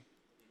teach me?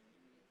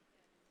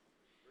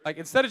 Like,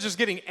 instead of just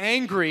getting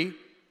angry,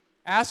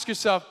 ask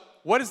yourself,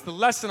 what is the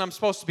lesson I'm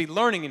supposed to be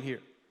learning in here?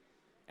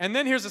 And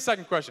then here's the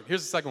second question.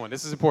 Here's the second one.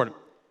 This is important.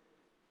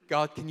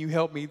 God, can you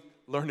help me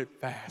learn it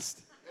fast?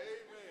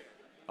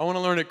 I want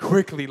to learn it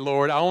quickly,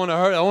 Lord. I want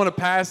to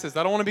pass this.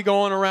 I don't want to be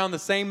going around the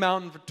same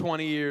mountain for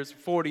 20 years,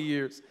 40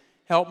 years.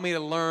 Help me to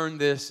learn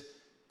this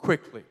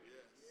quickly.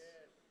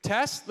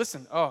 Tests,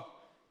 listen,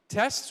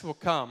 tests will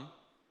come.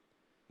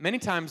 Many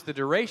times the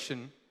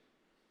duration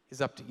is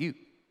up to you.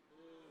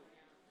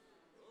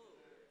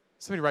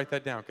 Somebody write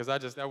that down because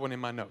that wasn't in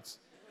my notes.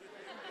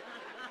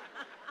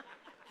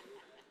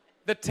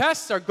 The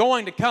tests are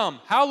going to come.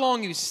 How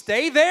long you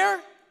stay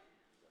there,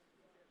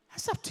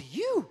 that's up to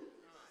you.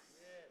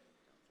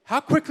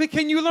 How quickly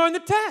can you learn the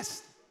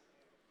test?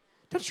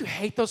 Don't you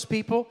hate those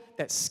people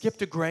that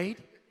skipped a grade?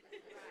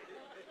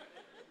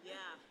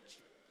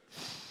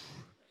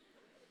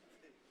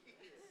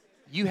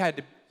 You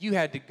had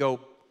to go,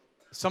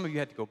 some of you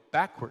had to go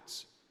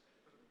backwards.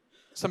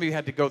 Some of you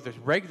had to go the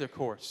regular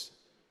course.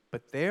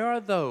 But there are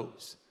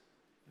those,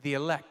 the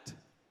elect,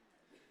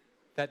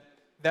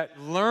 that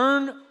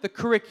learn the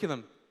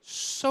curriculum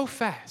so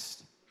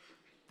fast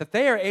that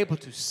they are able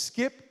to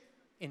skip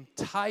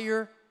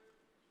entire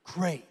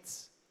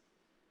grades.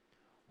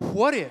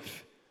 What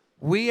if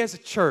we as a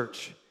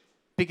church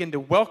begin to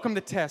welcome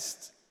the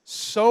tests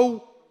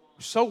so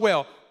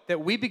well that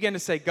we begin to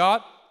say,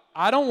 God,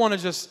 I don't want to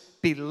just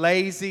be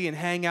lazy and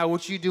hang out.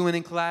 What you doing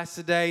in class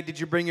today? Did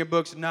you bring your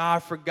books? Nah, I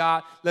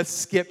forgot. Let's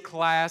skip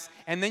class.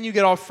 And then you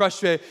get all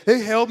frustrated.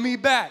 They held me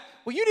back.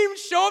 Well, you didn't even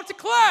show up to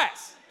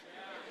class.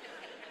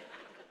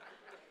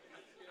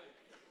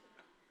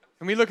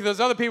 And we look at those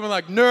other people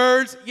like,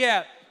 nerds.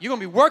 Yeah, you're going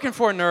to be working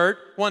for a nerd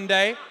one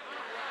day.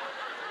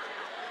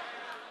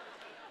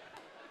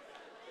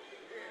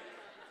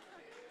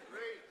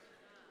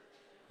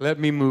 Let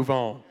me move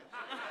on.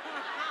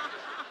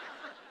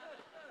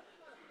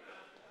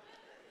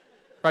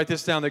 Write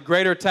this down. The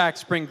greater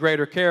attacks bring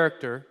greater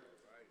character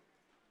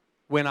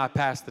when I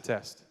pass the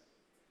test.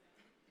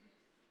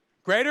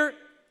 Greater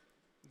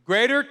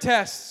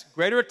tests,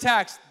 greater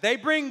attacks, they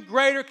bring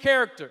greater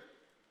character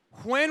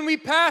when we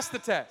pass the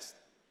test.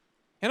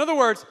 In other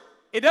words,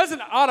 it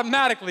doesn't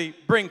automatically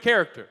bring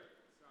character.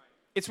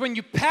 It's when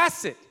you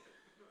pass it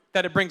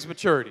that it brings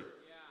maturity.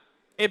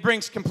 It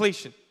brings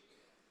completion.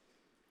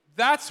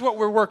 That's what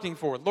we're working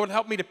for. Lord,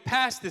 help me to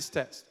pass this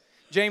test.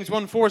 James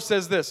 1:4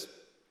 says this.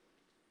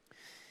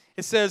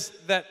 It says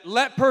that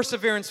let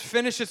perseverance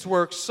finish its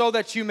work so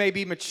that you may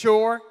be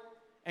mature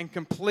and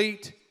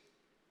complete,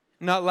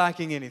 not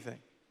lacking anything.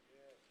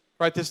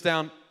 Write this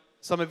down.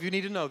 Some of you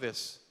need to know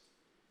this.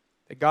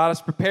 That God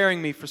is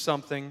preparing me for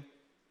something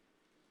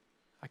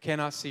I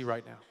cannot see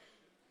right now.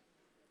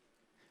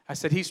 I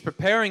said He's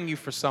preparing you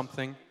for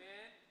something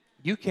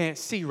you can't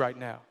see right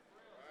now.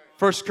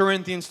 1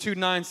 Corinthians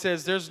 2:9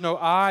 says there's no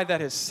eye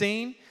that has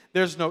seen,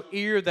 there's no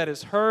ear that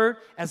has heard.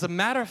 As a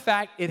matter of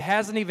fact, it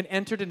hasn't even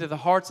entered into the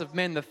hearts of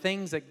men the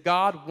things that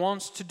God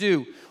wants to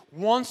do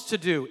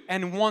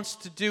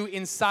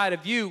inside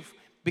of you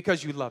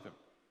because you love Him.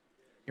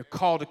 You're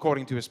called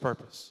according to His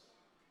purpose.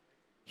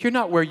 You're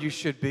not where you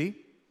should be.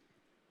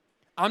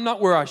 I'm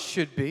not where I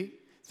should be.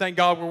 Thank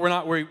God we're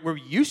not where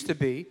we used to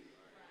be.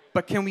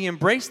 But can we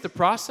embrace the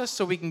process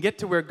so we can get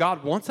to where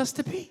God wants us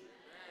to be?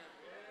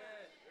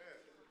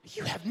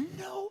 You have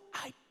no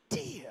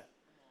idea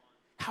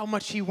how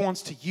much He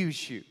wants to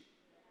use you.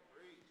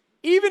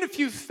 Even if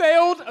you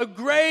failed a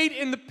grade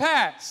in the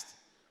past,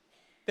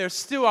 there's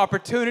still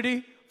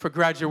opportunity for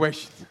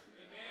graduation.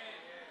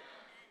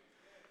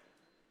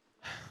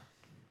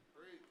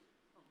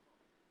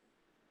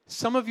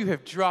 Some of you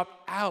have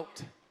dropped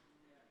out.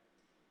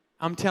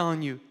 I'm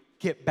telling you,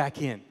 get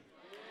back in.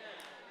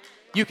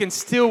 You can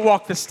still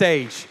walk the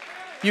stage.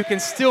 You can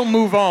still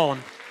move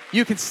on.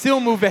 You can still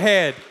move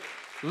ahead.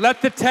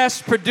 Let the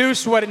test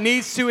produce what it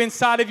needs to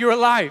inside of your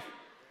life.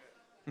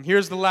 And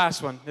here's the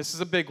last one. This is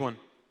a big one.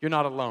 You're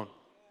not alone.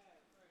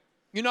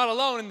 You're not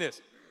alone in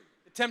this.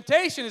 The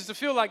temptation is to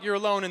feel like you're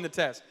alone in the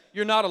test.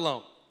 You're not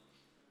alone.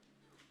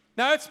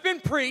 Now, it's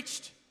been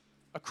preached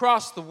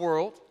across the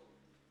world,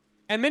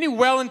 and many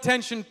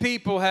well-intentioned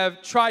people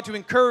have tried to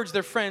encourage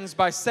their friends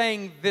by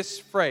saying this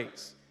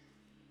phrase.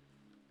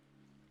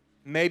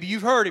 Maybe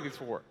you've heard it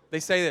before. They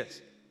say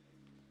this.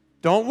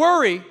 Don't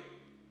worry,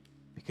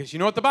 because you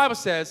know what the Bible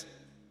says?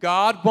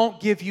 God won't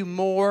give you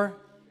more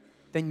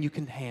than you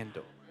can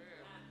handle.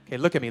 Okay,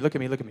 look at me.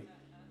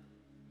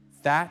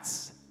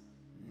 That's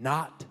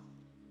not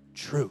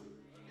true.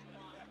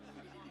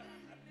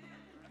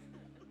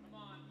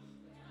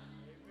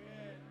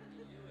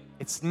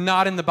 It's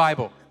not in the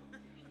Bible.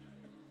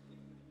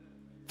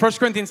 1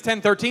 Corinthians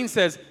 10:13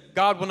 says,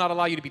 God will not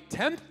allow you to be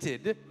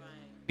tempted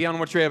beyond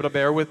what you're able to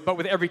bear with, but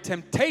with every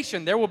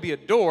temptation there will be a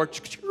door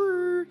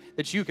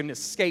that you can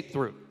escape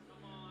through.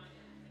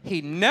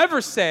 He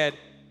never said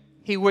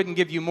He wouldn't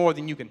give you more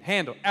than you can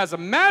handle. As a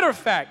matter of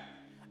fact,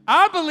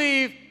 I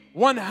believe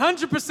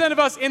 100% of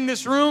us in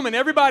this room and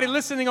everybody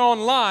listening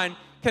online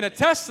can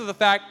attest to the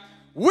fact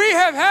we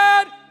have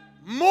had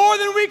more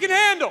than we can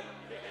handle.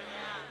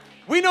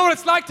 We know what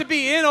it's like to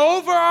be in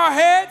over our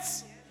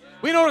heads.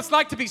 We know what it's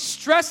like to be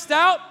stressed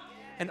out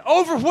and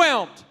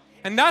overwhelmed.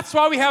 And that's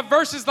why we have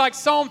verses like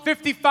Psalm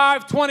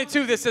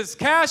 55:22 that says,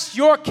 cast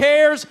your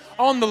cares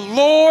on the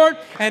Lord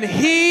and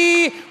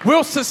He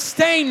will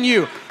sustain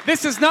you.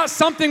 This is not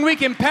something we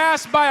can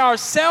pass by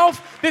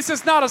ourselves. This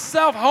is not a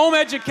self-home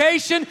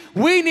education.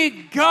 We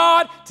need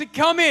God to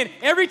come in.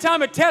 Every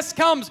time a test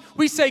comes,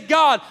 we say,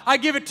 God, I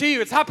give it to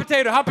you. It's hot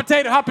potato, hot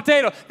potato, hot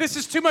potato. This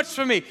is too much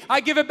for me.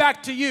 I give it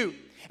back to you.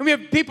 And we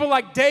have people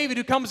like David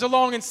who comes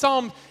along in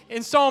Psalms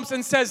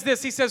and says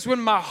this. He says,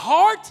 when my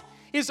heart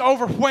is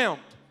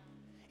overwhelmed,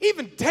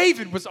 even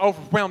David was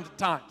overwhelmed at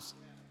times.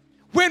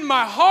 When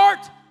my heart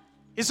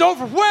is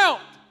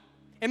overwhelmed,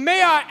 and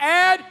may I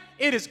add,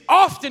 it is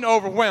often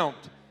overwhelmed.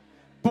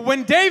 But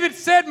when David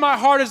said my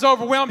heart is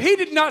overwhelmed, he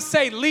did not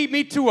say lead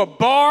me to a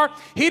bar.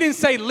 He didn't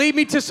say lead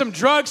me to some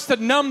drugs to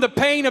numb the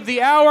pain of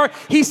the hour.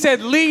 He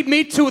said lead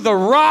me to the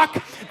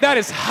rock that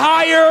is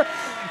higher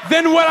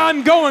than what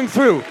I'm going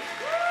through.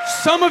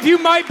 Some of you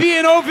might be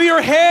in over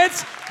your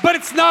heads, but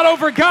it's not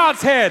over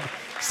God's head.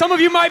 Some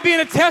of you might be in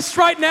a test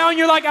right now and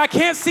you're like, I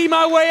can't see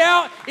my way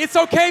out. It's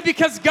okay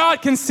because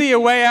God can see a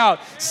way out.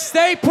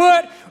 Stay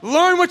put,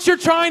 learn what you're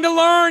trying to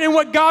learn and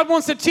what God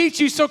wants to teach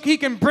you so He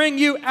can bring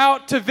you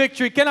out to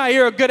victory. Can I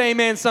hear a good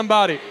amen,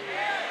 somebody?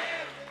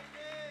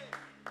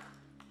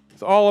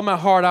 With all of my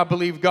heart, I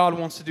believe God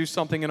wants to do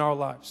something in our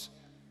lives.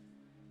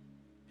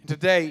 And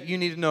today, you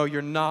need to know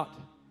you're not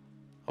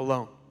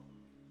alone.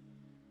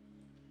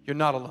 You're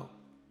not alone.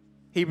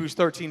 Hebrews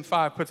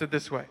 13:5 puts it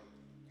this way.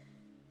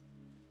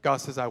 God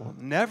says, I will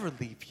never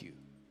leave you,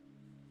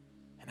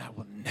 and I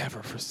will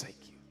never forsake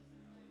you.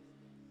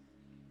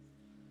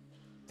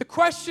 The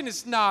question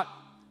is not,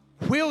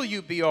 will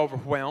you be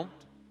overwhelmed?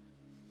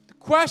 The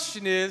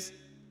question is,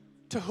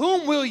 to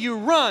whom will you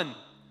run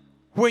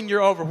when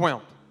you're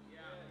overwhelmed?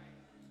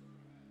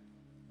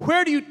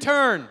 Where do you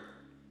turn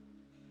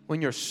when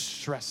you're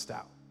stressed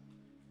out?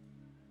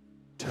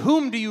 To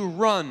whom do you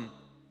run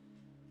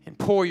and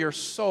pour your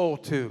soul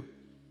to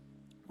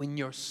when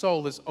your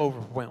soul is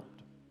overwhelmed?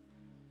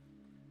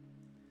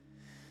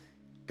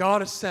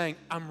 God is saying,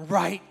 I'm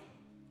right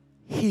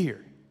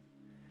here.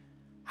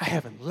 I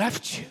haven't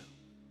left you.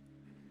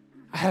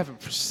 I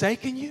haven't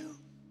forsaken you.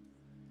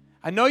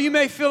 I know you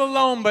may feel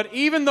alone, but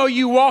even though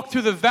you walk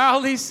through the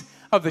valleys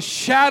of the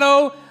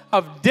shadow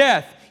of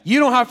death,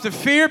 you don't have to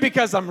fear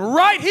because I'm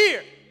right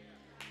here.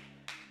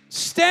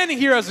 Standing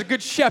here as a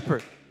good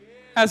shepherd,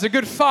 as a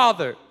good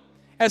father,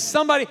 as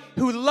somebody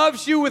who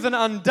loves you with an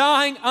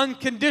undying,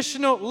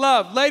 unconditional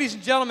love. Ladies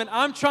and gentlemen,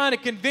 I'm trying to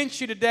convince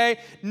you today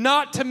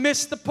not to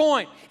miss the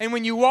point. And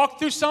when you walk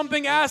through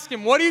something, ask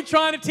Him, what are you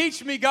trying to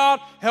teach me, God?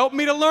 Help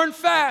me to learn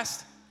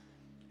fast.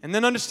 And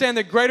then understand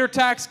that greater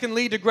attacks can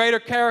lead to greater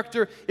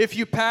character if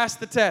you pass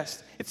the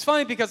test. It's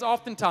funny because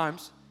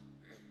oftentimes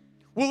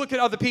we'll look at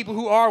other people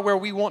who are where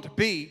we want to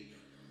be,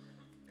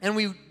 and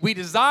we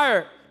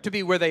desire to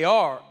be where they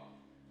are,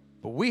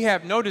 but we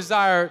have no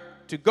desire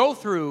to go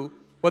through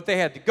what they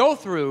had to go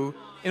through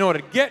in order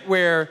to get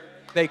where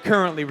they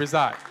currently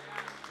reside.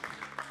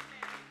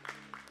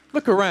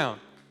 Look around.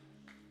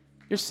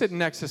 You're sitting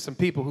next to some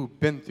people who've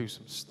been through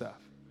some stuff.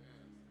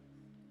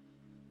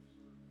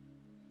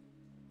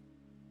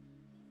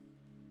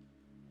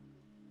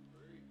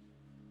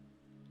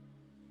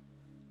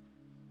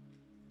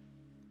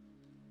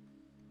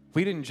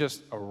 We didn't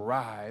just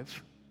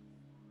arrive.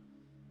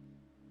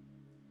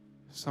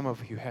 Some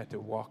of you had to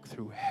walk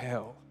through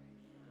hell.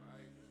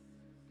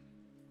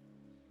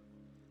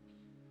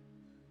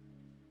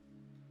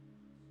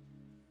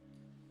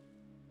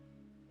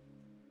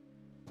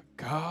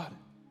 God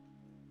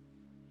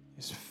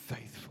is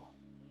faithful.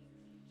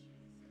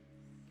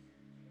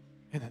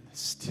 And in the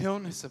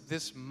stillness of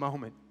this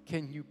moment,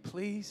 can you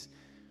please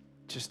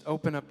just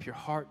open up your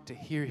heart to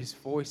hear His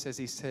voice as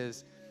He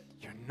says,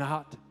 you're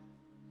not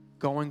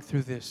going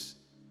through this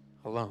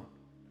alone.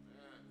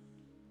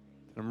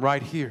 I'm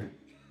right here.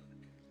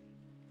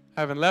 I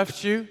haven't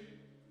left you,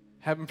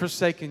 haven't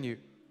forsaken you.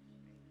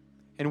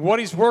 And what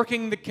He's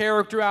working the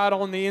character out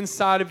on the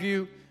inside of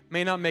you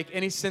may not make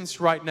any sense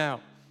right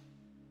now,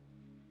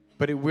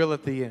 but it will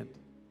at the end.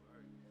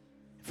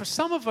 For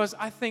some of us,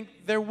 I think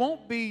there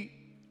won't be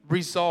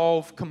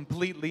resolve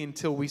completely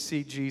until we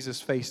see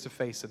Jesus face to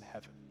face in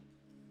heaven.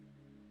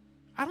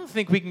 I don't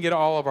think we can get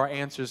all of our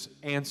answers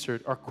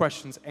answered, our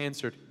questions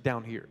answered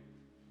down here.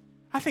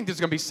 I think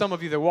there's going to be some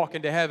of you that walk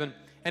into heaven,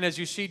 and as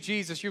you see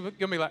Jesus, you're going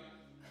to be like,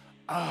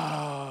 oh,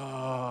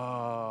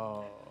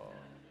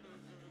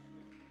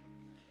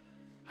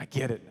 I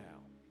get it now.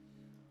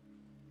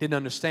 Didn't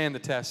understand the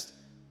test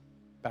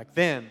back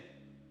then,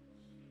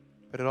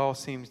 but it all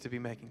seems to be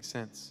making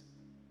sense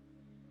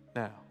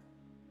now.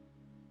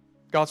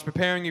 God's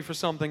preparing you for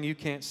something you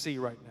can't see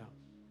right now.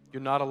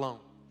 You're not alone.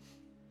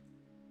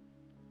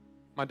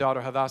 My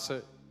daughter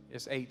Hadassah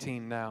is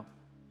 18 now,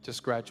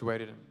 just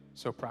graduated. I'm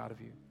so proud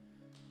of you.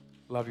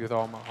 Love you with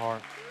all my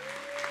heart.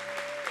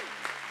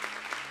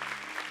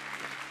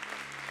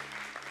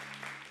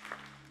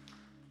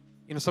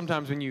 You know,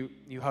 sometimes when you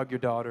hug your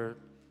daughter,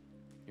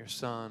 your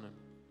son, and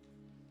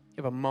you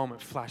have a moment,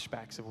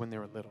 flashbacks of when they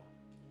were little.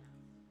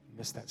 You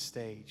miss that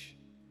stage.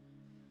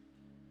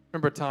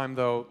 Remember a time,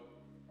 though,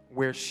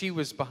 where she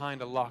was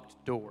behind a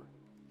locked door.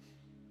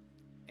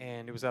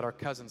 And it was at our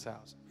cousin's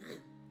house.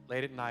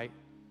 Late at night,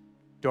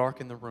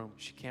 dark in the room.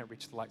 She can't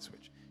reach the light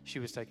switch. She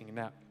was taking a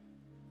nap.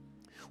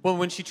 Well,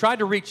 when she tried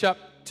to reach up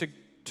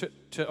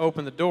to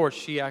open the door,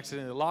 she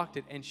accidentally locked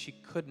it, and she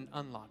couldn't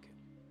unlock it.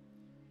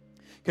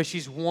 Because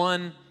she's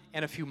 1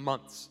 and a few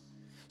months.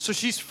 So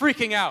she's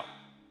freaking out,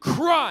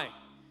 crying,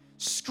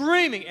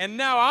 screaming, and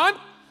now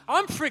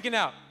I'm freaking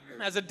out.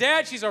 As a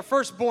dad, she's our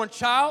firstborn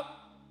child.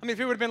 I mean, if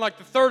it would have been like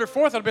the third or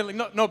fourth, I'd have been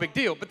like, no big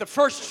deal. But the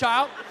first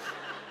child,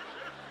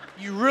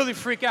 you really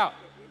freak out.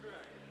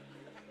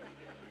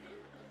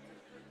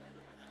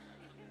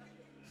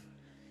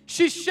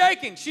 She's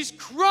shaking. She's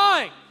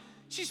crying.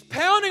 She's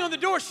pounding on the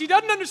door. She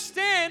doesn't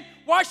understand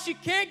why she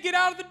can't get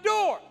out of the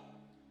door.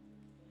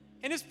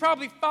 And it's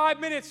probably 5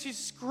 minutes. She's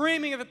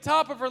screaming at the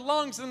top of her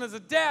lungs. And as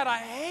a dad, I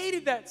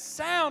hated that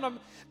sound. I'm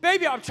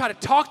trying to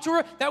talk to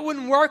her. That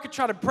wouldn't work. I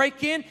try to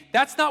break in.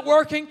 That's not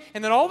working.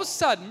 And then all of a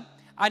sudden,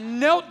 I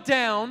knelt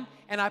down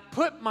and I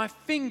put my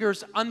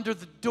fingers under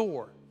the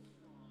door.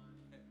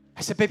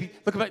 I said, baby,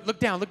 look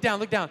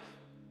down.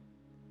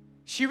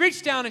 She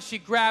reached down and she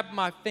grabbed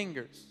my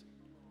fingers.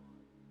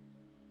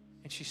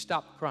 And she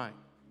stopped crying.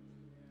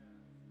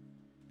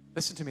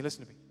 Listen to me.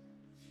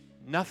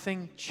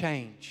 Nothing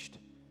changed.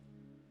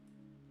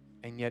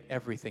 And yet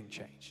everything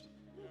changed.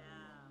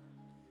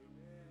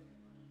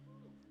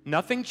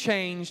 Nothing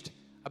changed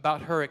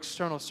about her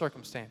external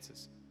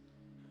circumstances.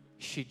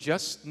 She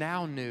just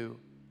now knew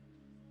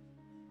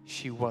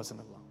she wasn't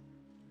alone.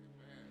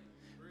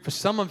 For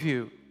some of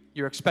you,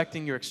 you're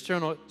expecting your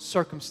external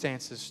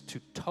circumstances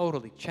to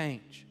totally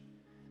change.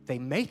 They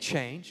may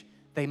change,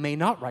 they may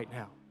not right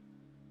now.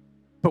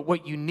 But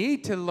what you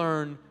need to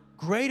learn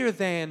greater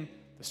than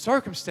the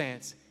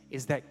circumstance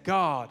is that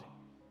God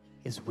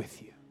is with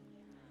you.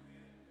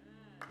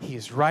 He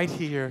is right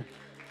here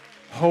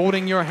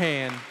holding your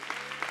hand,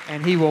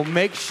 and He will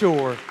make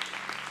sure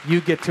you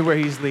get to where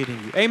He's leading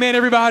you. Amen,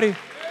 everybody?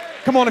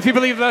 Come on, if you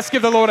believe, let's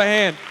give the Lord a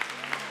hand.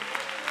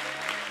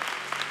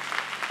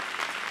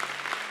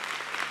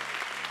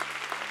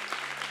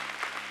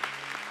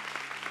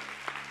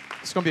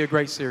 It's going to be a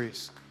great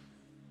series.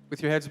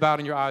 With your heads bowed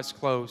and your eyes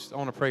closed, I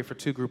want to pray for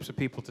two groups of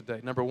people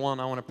today. Number one,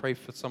 I want to pray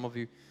for some of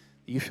you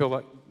that you feel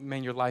like,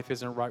 man, your life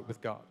isn't right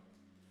with God.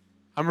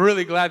 I'm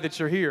really glad that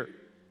you're here.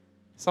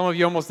 Some of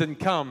you almost didn't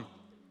come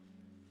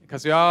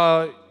because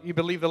you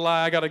believe the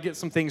lie, I got to get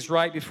some things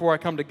right before I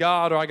come to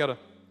God, or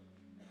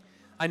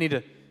I need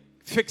to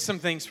fix some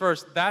things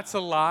first. That's a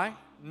lie.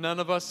 None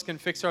of us can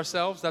fix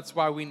ourselves. That's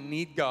why we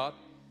need God.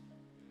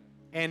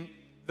 And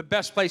the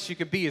best place you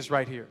could be is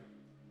right here,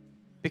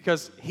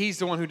 because He's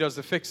the one who does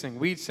the fixing.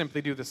 We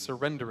simply do the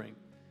surrendering.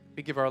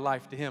 We give our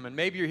life to Him. And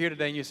maybe you're here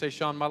today and you say,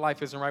 Shaun, my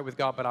life isn't right with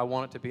God, but I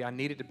want it to be. I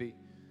need it to be.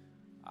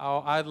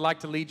 I'd like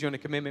to lead you in a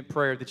commitment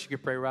prayer that you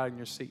could pray right in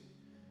your seat.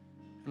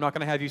 I'm not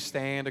going to have you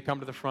stand or come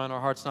to the front. Our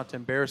heart's not to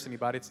embarrass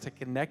anybody. It's to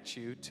connect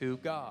you to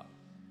God.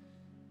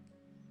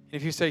 And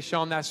if you say,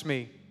 Shaun, that's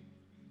me.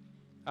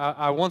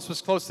 I once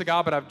was close to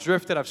God, but I've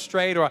drifted, I've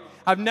strayed, or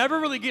I've never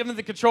really given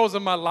the controls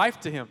of my life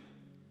to Him.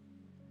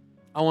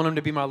 I want Him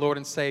to be my Lord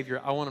and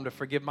Savior. I want Him to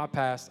forgive my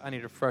past. I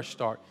need a fresh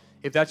start.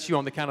 If that's you,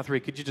 on the count of three,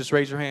 could you just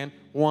raise your hand?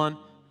 1,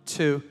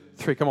 2,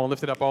 3. Come on,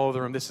 lift it up all over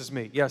the room. This is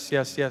me. Yes.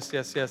 That's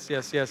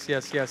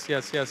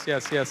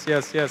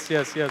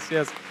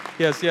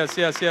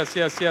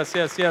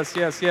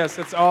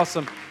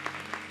awesome.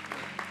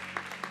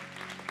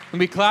 And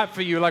we clap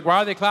for you. Like, why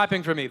are they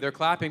clapping for me? They're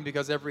clapping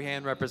because every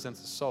hand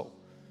represents a soul.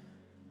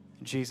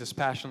 And Jesus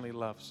passionately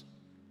loves.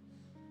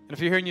 And if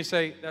you're here and you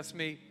say, that's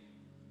me,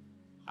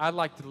 I'd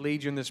like to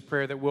lead you in this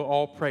prayer that we'll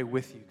all pray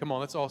with you. Come on,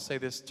 let's all say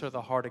this to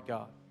the heart of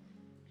God.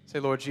 Say,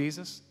 Lord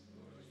Jesus,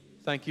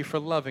 thank you for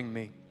loving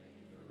me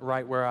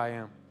right where I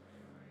am.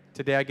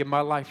 Today I give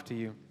my life to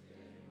you,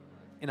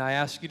 and I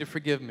ask you to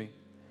forgive me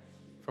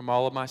from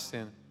all of my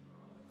sin.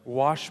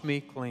 Wash me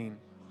clean.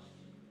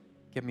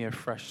 Give me a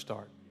fresh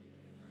start.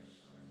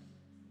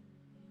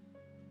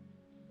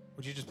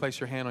 Would you just place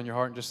your hand on your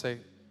heart and just say,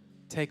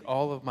 take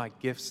all of my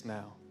gifts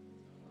now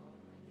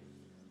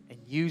and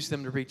use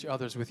them to reach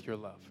others with your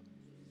love.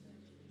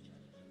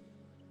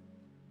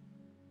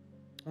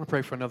 I want to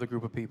pray for another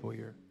group of people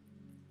here.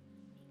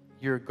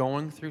 You're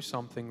going through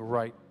something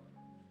right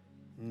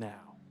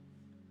now.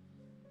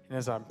 And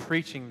as I'm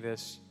preaching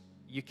this,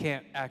 you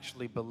can't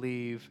actually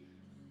believe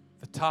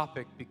the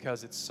topic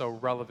because it's so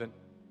relevant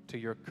to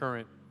your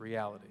current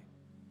reality.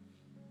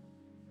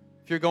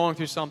 If you're going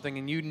through something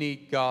and you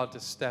need God to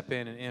step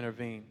in and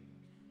intervene,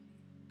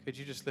 could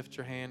you just lift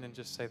your hand and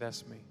just say,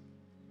 that's me?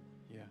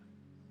 Yeah.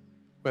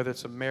 Whether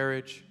it's a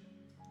marriage,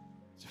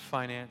 it's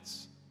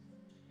finance,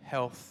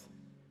 health,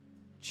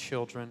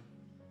 children,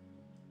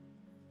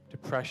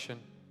 depression,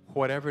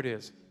 whatever it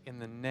is, in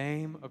the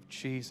name of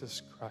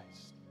Jesus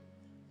Christ.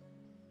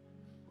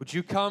 Would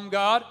you come,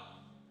 God,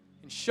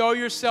 and show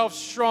yourself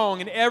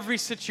strong in every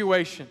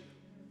situation.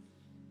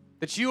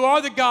 That you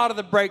are the God of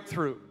the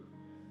breakthrough.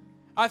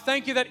 I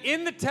thank you that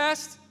in the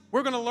test,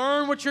 we're going to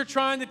learn what you're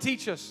trying to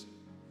teach us.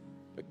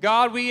 But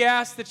God, we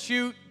ask that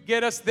you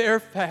get us there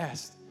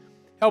fast.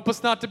 Help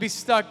us not to be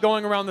stuck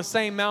going around the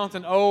same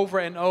mountain over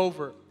and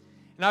over.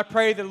 And I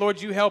pray that,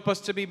 Lord, you help us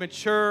to be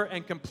mature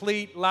and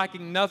complete,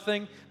 lacking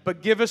nothing,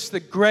 but give us the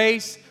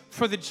grace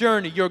for the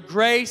journey. Your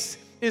grace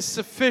is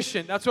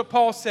sufficient. That's what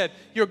Paul said.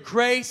 Your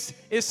grace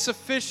is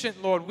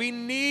sufficient, Lord. We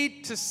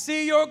need to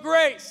see your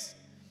grace.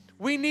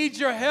 We need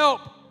your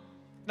help.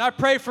 And I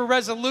pray for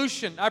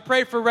resolution. I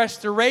pray for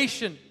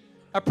restoration.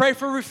 I pray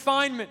for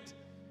refinement.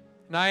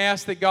 And I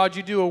ask that, God,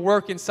 you do a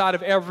work inside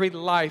of every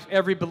life,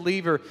 every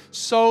believer,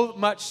 so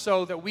much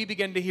so that we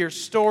begin to hear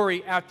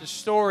story after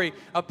story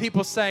of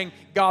people saying,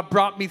 God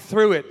brought me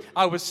through it.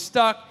 I was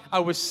stuck. I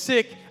was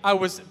sick. I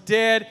was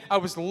dead. I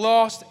was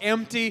lost,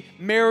 empty.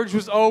 Marriage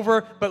was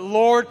over. But,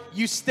 Lord,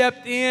 you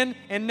stepped in,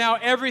 and now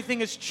everything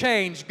has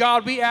changed.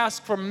 God, we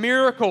ask for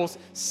miracles,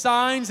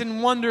 signs,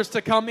 and wonders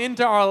to come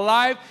into our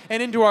life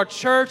and into our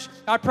church.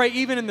 I pray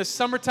even in the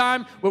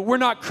summertime, where we're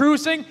not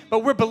cruising,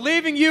 but we're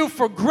believing you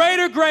for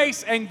greater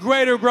grace and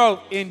greater growth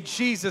in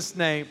Jesus'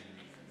 name.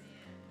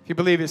 If you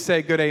believe it,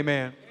 say good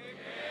amen.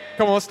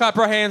 Come on, let's clap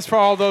our hands for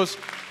all those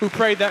who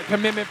prayed that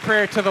commitment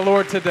prayer to the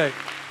Lord today.